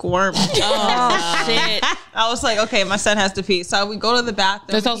started squirming. Oh, shit. I was like, okay, my son has to pee. So we go to the bathroom.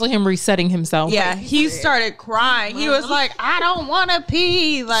 That's also him resetting himself. Yeah, he started crying. He was like, I don't want to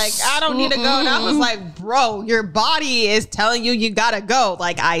pee. Like, I don't need to go. And I was like, bro, your body is telling you got to go.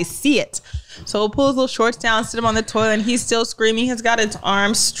 Like, I see it. So we'll pull his little shorts down, sit him on the toilet, and he's still screaming. He's got his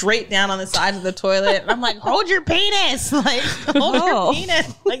arms straight down on the sides of the toilet. And I'm like, hold your penis. Like, hold your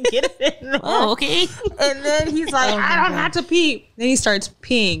penis. Like, get it in. Oh, okay. And then he's like, I don't have to pee. Then he starts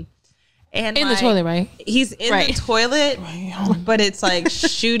peeing. And in the toilet, right? He's in the toilet, but it's like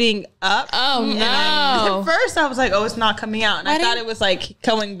shooting up. Oh, no. At first, I was like, oh, it's not coming out. And I thought it was like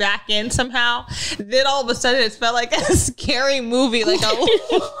coming back in somehow. Then all of a sudden, it felt like a scary movie, like a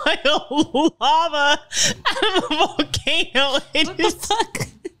lava out of a volcano. What the fuck?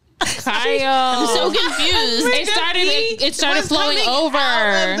 Kyle. I'm so confused. It started flowing over.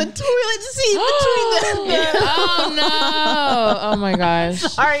 Out of the toilet seat between the oh, no. Oh, my gosh.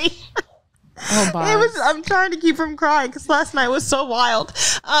 Sorry. Oh, I'm trying to keep from crying because last night was so wild.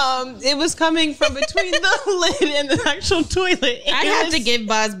 It was coming from between the lid and the actual toilet. I have to give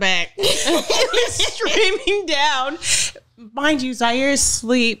Boz back. It was streaming down. Mind you, Zaire's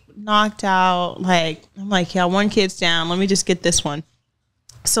asleep, knocked out. Like, I'm like, yeah, one kid's down. Let me just get this one.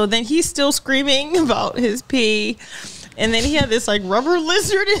 So then he's still screaming about his pee. And then he had this like rubber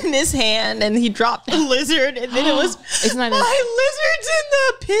lizard in his hand, and he dropped the lizard, and then it was it's not my lizard's in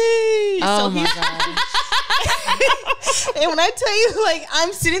the pee. Oh, so my God. And when I tell you, like,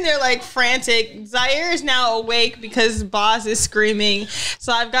 I'm sitting there like frantic. Zaire is now awake because Boz is screaming.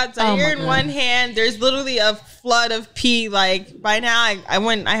 So I've got Zaire in one hand. There's literally a flood of pee. Like, by now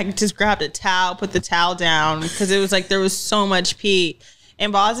I just grabbed a towel, put the towel down because it was like there was so much pee.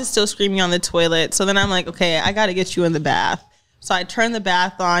 And Boz is still screaming on the toilet. So then I'm like, okay, I got to get you in the bath. So I turn the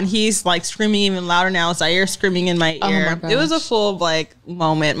bath on. He's like screaming even louder now. Zaire screaming in my ear. It was a full like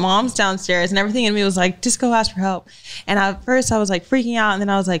moment. Mom's downstairs and everything in me was like, just go ask for help. And at first I was like freaking out. And then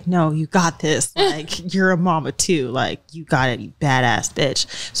I was like, no, you got this. Like, you're a mama too. Like, you got it, you badass bitch.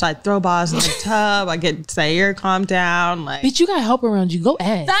 So I throw Boz in the tub. I get Zaire calm down. Like, bitch, you got help around you. Go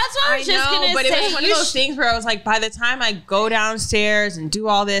ahead. That's what I was just going to say. But it was one of those things where I was like, by the time I go downstairs and do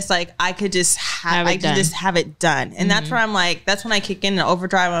all this, like, I could just have it done. And that's where I'm like, that's when I kick in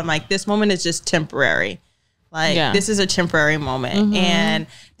overdrive. I'm like, this moment is just temporary. Like, this is a temporary moment. And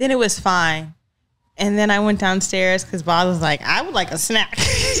then it was fine. And then I went downstairs because Boz was like, I would like a snack.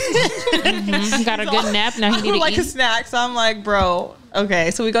 Got a good nap. Now he need to like eat a snack. So I'm like, bro,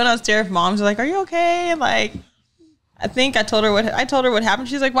 okay. So we go downstairs. Mom's like, are you okay? Like, I think I told her what happened.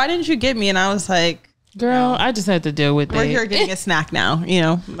 She's like, why didn't you get me? And I was like, girl, I just had to deal with it. We're here getting a snack now, you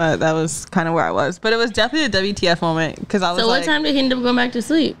know. But that was kind of where I was. But it was definitely a WTF moment because I was. So what time did he end up going back to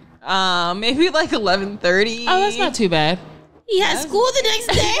sleep? Maybe like 11:30. Oh, that's not too bad. He had school the next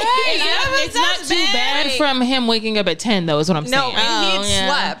day. It's not too bad from him waking up at 10, though, is what I'm saying. No, and he had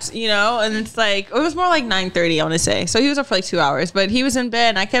slept, you know, and it's like, it was more like 9:30, I want to say. So he was up for like 2 hours, but he was in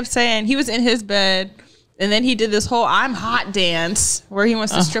bed, and I kept saying, he was in his bed, and then he did this whole I'm hot dance where he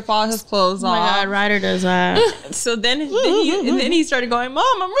wants to strip all his clothes off. Oh my God, Ryder does that. So then he started going,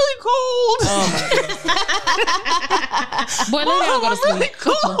 Mom, I'm really cold. Oh my God. Boy, Mom, I'm really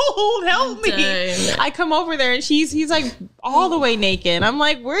cold. Help me. Dang. I come over there and he's like all the way naked. I'm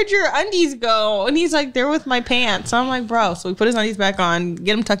like, where'd your undies go? And he's like, they're with my pants. So I'm like, bro. So we put his undies back on,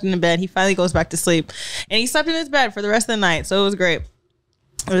 get him tucked in the bed. He finally goes back to sleep. And he slept in his bed for the rest of the night. So it was great.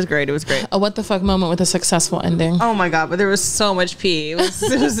 It was great. A what the fuck moment with a successful ending. Oh my God, but there was so much pee. It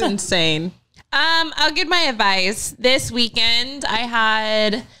was insane. I'll give my advice. This weekend, I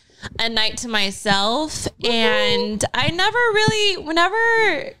had a night to myself, and whenever,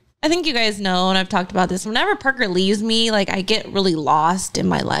 I think you guys know, and I've talked about this, whenever Parker leaves me, like, I get really lost in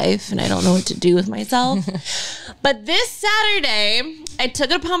my life, and I don't know what to do with myself. But this Saturday, I took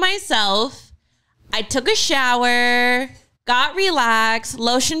it upon myself. I took a shower, got relaxed,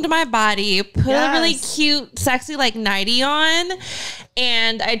 lotioned my body, put a really cute, sexy, like, nightie on,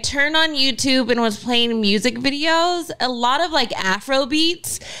 and I turned on YouTube and was playing music videos, a lot of, like, Afro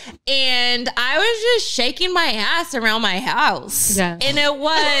beats, and I was just shaking my ass around my house. Yeah. And it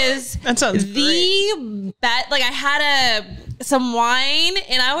was that sounds the best. Like, I had some wine,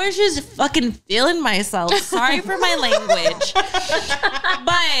 and I was just fucking feeling myself. Sorry for my language.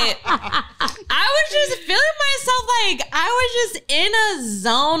 But I was just feeling myself, like, I was just in a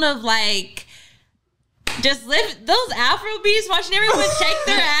zone of, like, just live those Afro beats, watching everyone shake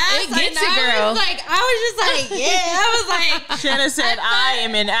their ass. It gets it, girl. I was just like, yeah. I was like, Shanan said, I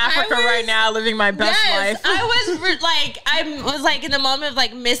am in Africa right now living my best life. I was like in the moment of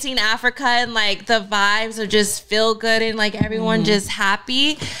like missing Africa and like the vibes of just feel good and like everyone just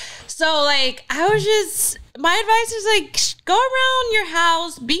happy. So like my advice is like go around your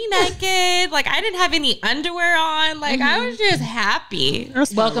house, be naked. Like I didn't have any underwear on. Like I was just happy.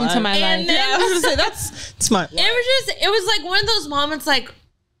 Welcome to my life. Yeah, I was gonna say that's smart. It was like one of those moments like,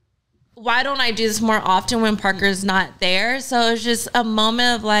 why don't I do this more often when Parker's not there? So it was just a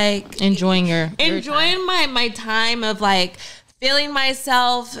moment of like enjoying my time of like feeling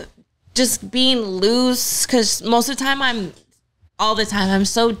myself, just being loose. Because most of the time I'm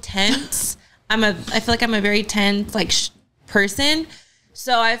so tense. I feel like I'm a very tense like person.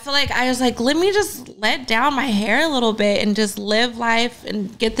 So I feel like I was like, let me just let down my hair a little bit and just live life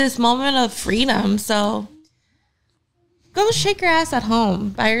and get this moment of freedom. So go shake your ass at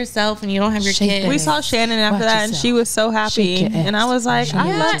home by yourself and you don't have your kids. We saw Shanan after that and she was so happy. And I was like,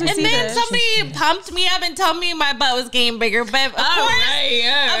 I love to see this. And then somebody pumped me up and told me my butt was getting bigger. But of course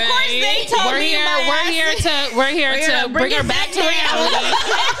they told me we're here to bring her back to reality.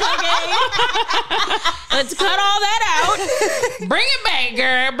 Let's cut all that out. Bring it back,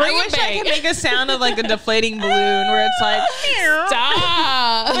 girl. Bring it back. I could make a sound of like a deflating balloon where it's like,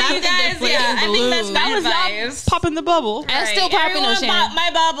 stop. But you guys, I think that's my advice. Popping the bubble. Ass still popping, no Shanan.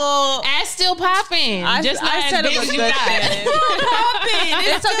 My bubble. Ass still popping. I said it was good.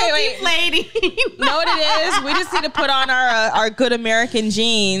 It's okay. Wait, lady. Know what it is? We just need to put on our good American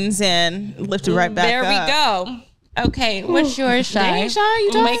jeans and lift it right back there up. we go. Okay, what's yours, Shy? Dang, Shy,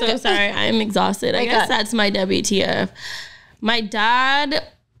 you I'm so sorry. I'm exhausted. I guess that's my WTF. My dad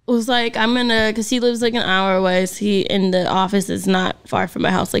was like, because he lives like an hour away. So and the office is not far from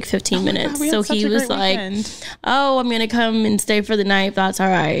my house, like 15 minutes. So he was like, oh, I'm going to come and stay for the night if that's all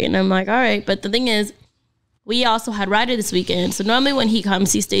right. And I'm like, all right. But the thing is, we also had Ryder this weekend. So normally when he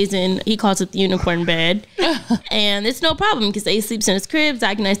comes, he calls it the unicorn bed. And it's no problem because Ace sleeps in his crib.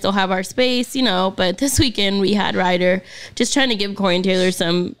 Zach and I still have our space, But this weekend we had Ryder just trying to give Corey and Taylor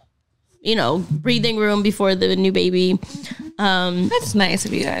some, breathing room before the new baby. That's nice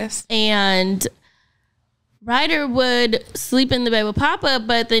of you guys. And Ryder would sleep in the bed with Papa,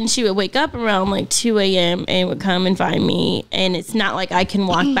 but then she would wake up around like 2 a.m. and would come and find me. And it's not like I can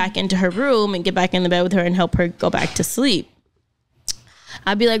walk back into her room and get back in the bed with her and help her go back to sleep.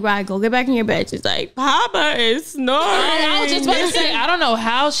 I'd be like, Ryder, go get back in your bed. She's like, Papa is snoring. I was just about to say, I don't know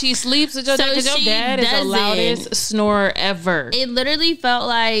how she sleeps with your dad, because your dad is the loudest snorer ever. It literally felt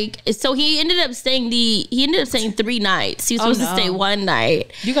like, so he ended up staying 3 nights. He was supposed to stay one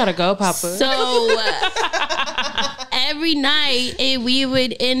night. You gotta go, Papa. So every night we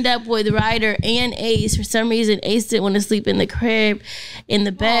would end up with Ryder and Ace. For some reason, Ace didn't want to sleep in the crib, in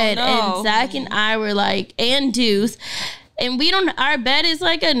the bed. And Zach and I were like, and Deuce. And our bed is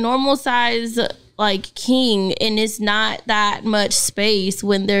like a normal size, like king. And it's not that much space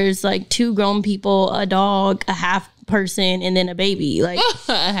when there's like 2 grown people, a dog, a half person, and then a baby. Like,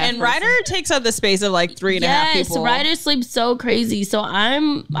 and Ryder takes up the space of like 3.5 people. Yes, Ryder sleeps so crazy. So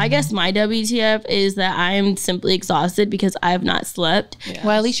I guess my WTF is that I am simply exhausted because I have not slept. Yes.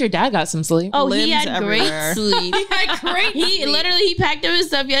 Well, at least your dad got some sleep. Oh, Limbs he had everywhere. great sleep. He literally packed up his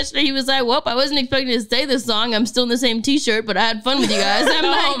stuff yesterday. He was like, well, I wasn't expecting to stay this long. I'm still in the same t-shirt, but I had fun with you guys. I'm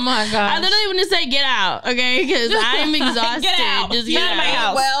oh my God. I literally want to say get out, okay? Because I'm exhausted. Get out. Just Get out of my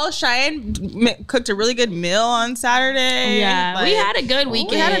house. Well, Cheyenne cooked a really good meal on Saturday. Yeah, we had a good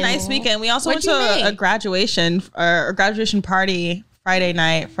weekend. We had a nice weekend. We also went to a graduation party Friday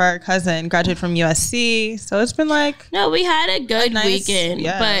night for our cousin, graduated from USC. So it's been like... No, we had a good nice, weekend,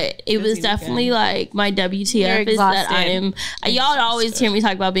 but it was definitely like my WTF is that I am... Y'all always hear me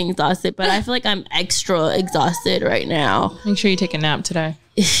talk about being exhausted, but I feel like I'm extra exhausted right now. Make sure you take a nap today.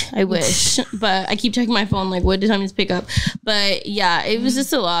 I wish, but I keep checking my phone like, what time to pick up? But yeah, it was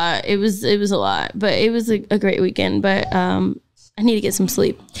just a lot. It was a lot, but it was a great weekend. But I need to get some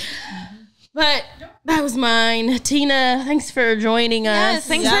sleep. But that was mine. Tina, thanks for joining us. Yes,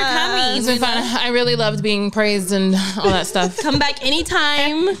 thanks for coming. It's been fun. I really loved being praised and all that stuff. Come back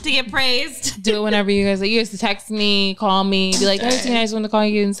anytime to get praised. Do it whenever you guys like. You guys to text me, call me, be like, hey, Tina, I just want to call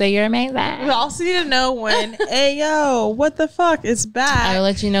you and say you're amazing. We also need to know when AYO What the Fuck is back. I'll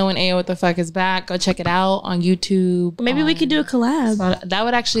let you know when AYO What the Fuck is back. Go check it out on YouTube. Maybe we could do a collab. That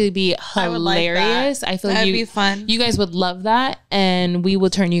would actually be hilarious. I feel like that'd be fun. You guys would love that, and we will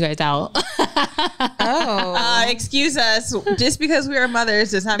turn you guys out. Excuse us. Just because we are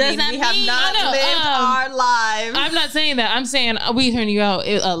mothers does not mean we have not lived our lives. I'm not saying that. I'm saying we turn you out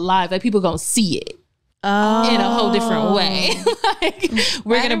live. Like people gonna see it. in a whole different way. Like,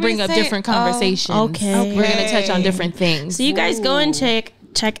 we're going to bring up different conversations. Okay. We're going to touch on different things. So you guys go and check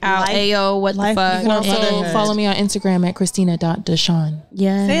out AYO What the Fuck. You can also follow me on Instagram at Christina.Deshawn.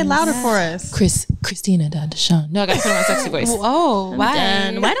 Yeah. Say it louder for us. Christina.Deshawn. No, I got to put on my sexy voice. Oh,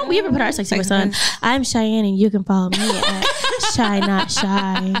 why? Why don't we ever put our sexy voice on? I'm Cheyenne and you can follow me at Shy Not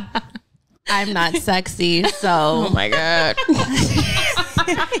Shy. I'm not sexy, so. Oh my God.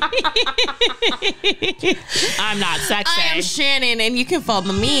 I'm not sexy. I am Shanan, and you can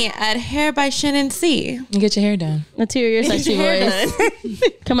follow me at Hair by Shanan C. You get your hair done. Let's hear your sexy voice.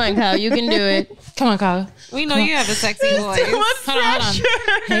 Come on, Kyle. You can do it. Come on, Kyle. We know you have a sexy voice. Hold on.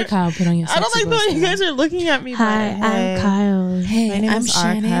 Hey, Kyle, put on your sexy I don't like the way you guys are looking at me. Hi, I'm Kyle. Hey, My name I'm is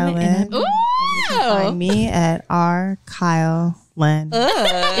Shanan. Kyle Lynn. Ooh. Find me at Kyle Lynn.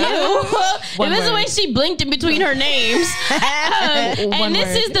 It was the way she blinked in between her names. And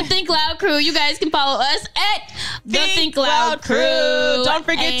this is the Think Loud Crew. You guys can follow us at the Think Loud Crew. Don't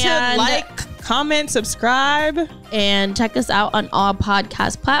forget to like, comment, subscribe, and check us out on all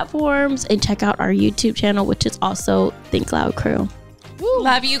podcast platforms. And check out our YouTube channel, which is also Think Loud Crew.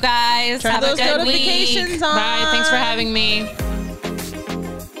 Love you guys. turn Have a those good notifications week. on. Bye. Thanks for having me.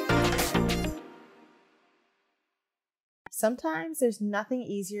 Sometimes there's nothing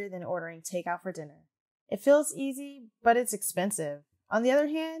easier than ordering takeout for dinner. It feels easy, but it's expensive. On the other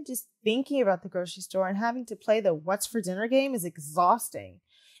hand, just thinking about the grocery store and having to play the what's for dinner game is exhausting.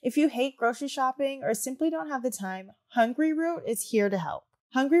 If you hate grocery shopping or simply don't have the time, Hungry Root is here to help.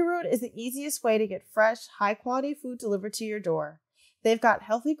 Hungry Root is the easiest way to get fresh, high-quality food delivered to your door. They've got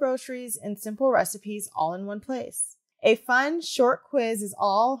healthy groceries and simple recipes all in one place. A fun, short quiz is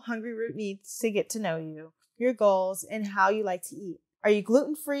all Hungry Root needs to get to know you, your goals, and how you like to eat. Are you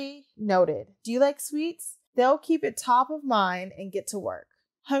gluten-free? Noted. Do you like sweets? They'll keep it top of mind and get to work.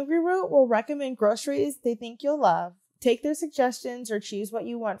 Hungry Root will recommend groceries they think you'll love, take their suggestions, or choose what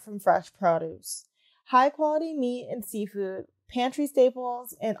you want from fresh produce. High-quality meat and seafood, pantry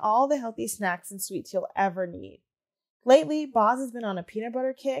staples, and all the healthy snacks and sweets you'll ever need. Lately, Boz has been on a peanut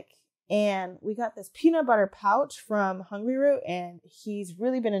butter kick, and we got this peanut butter pouch from Hungry Root, and he's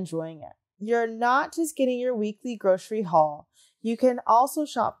really been enjoying it. You're not just getting your weekly grocery haul. You can also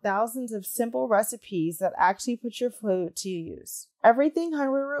shop thousands of simple recipes that actually put your food to use. Everything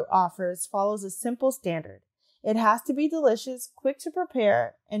Hungry Root offers follows a simple standard. It has to be delicious, quick to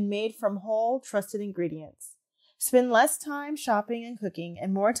prepare, and made from whole, trusted ingredients. Spend less time shopping and cooking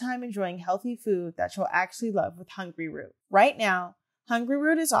and more time enjoying healthy food that you'll actually love with Hungry Root. Right now, Hungry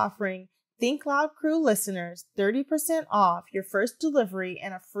Root is offering Think Loud Crew listeners 30% off your first delivery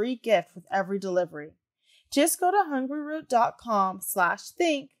and a free gift with every delivery. Just go to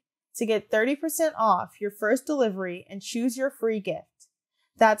hungryroot.com/think to get 30% off your first delivery and choose your free gift.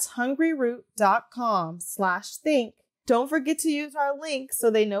 That's hungryroot.com/think. Don't forget to use our link so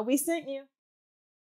they know we sent you.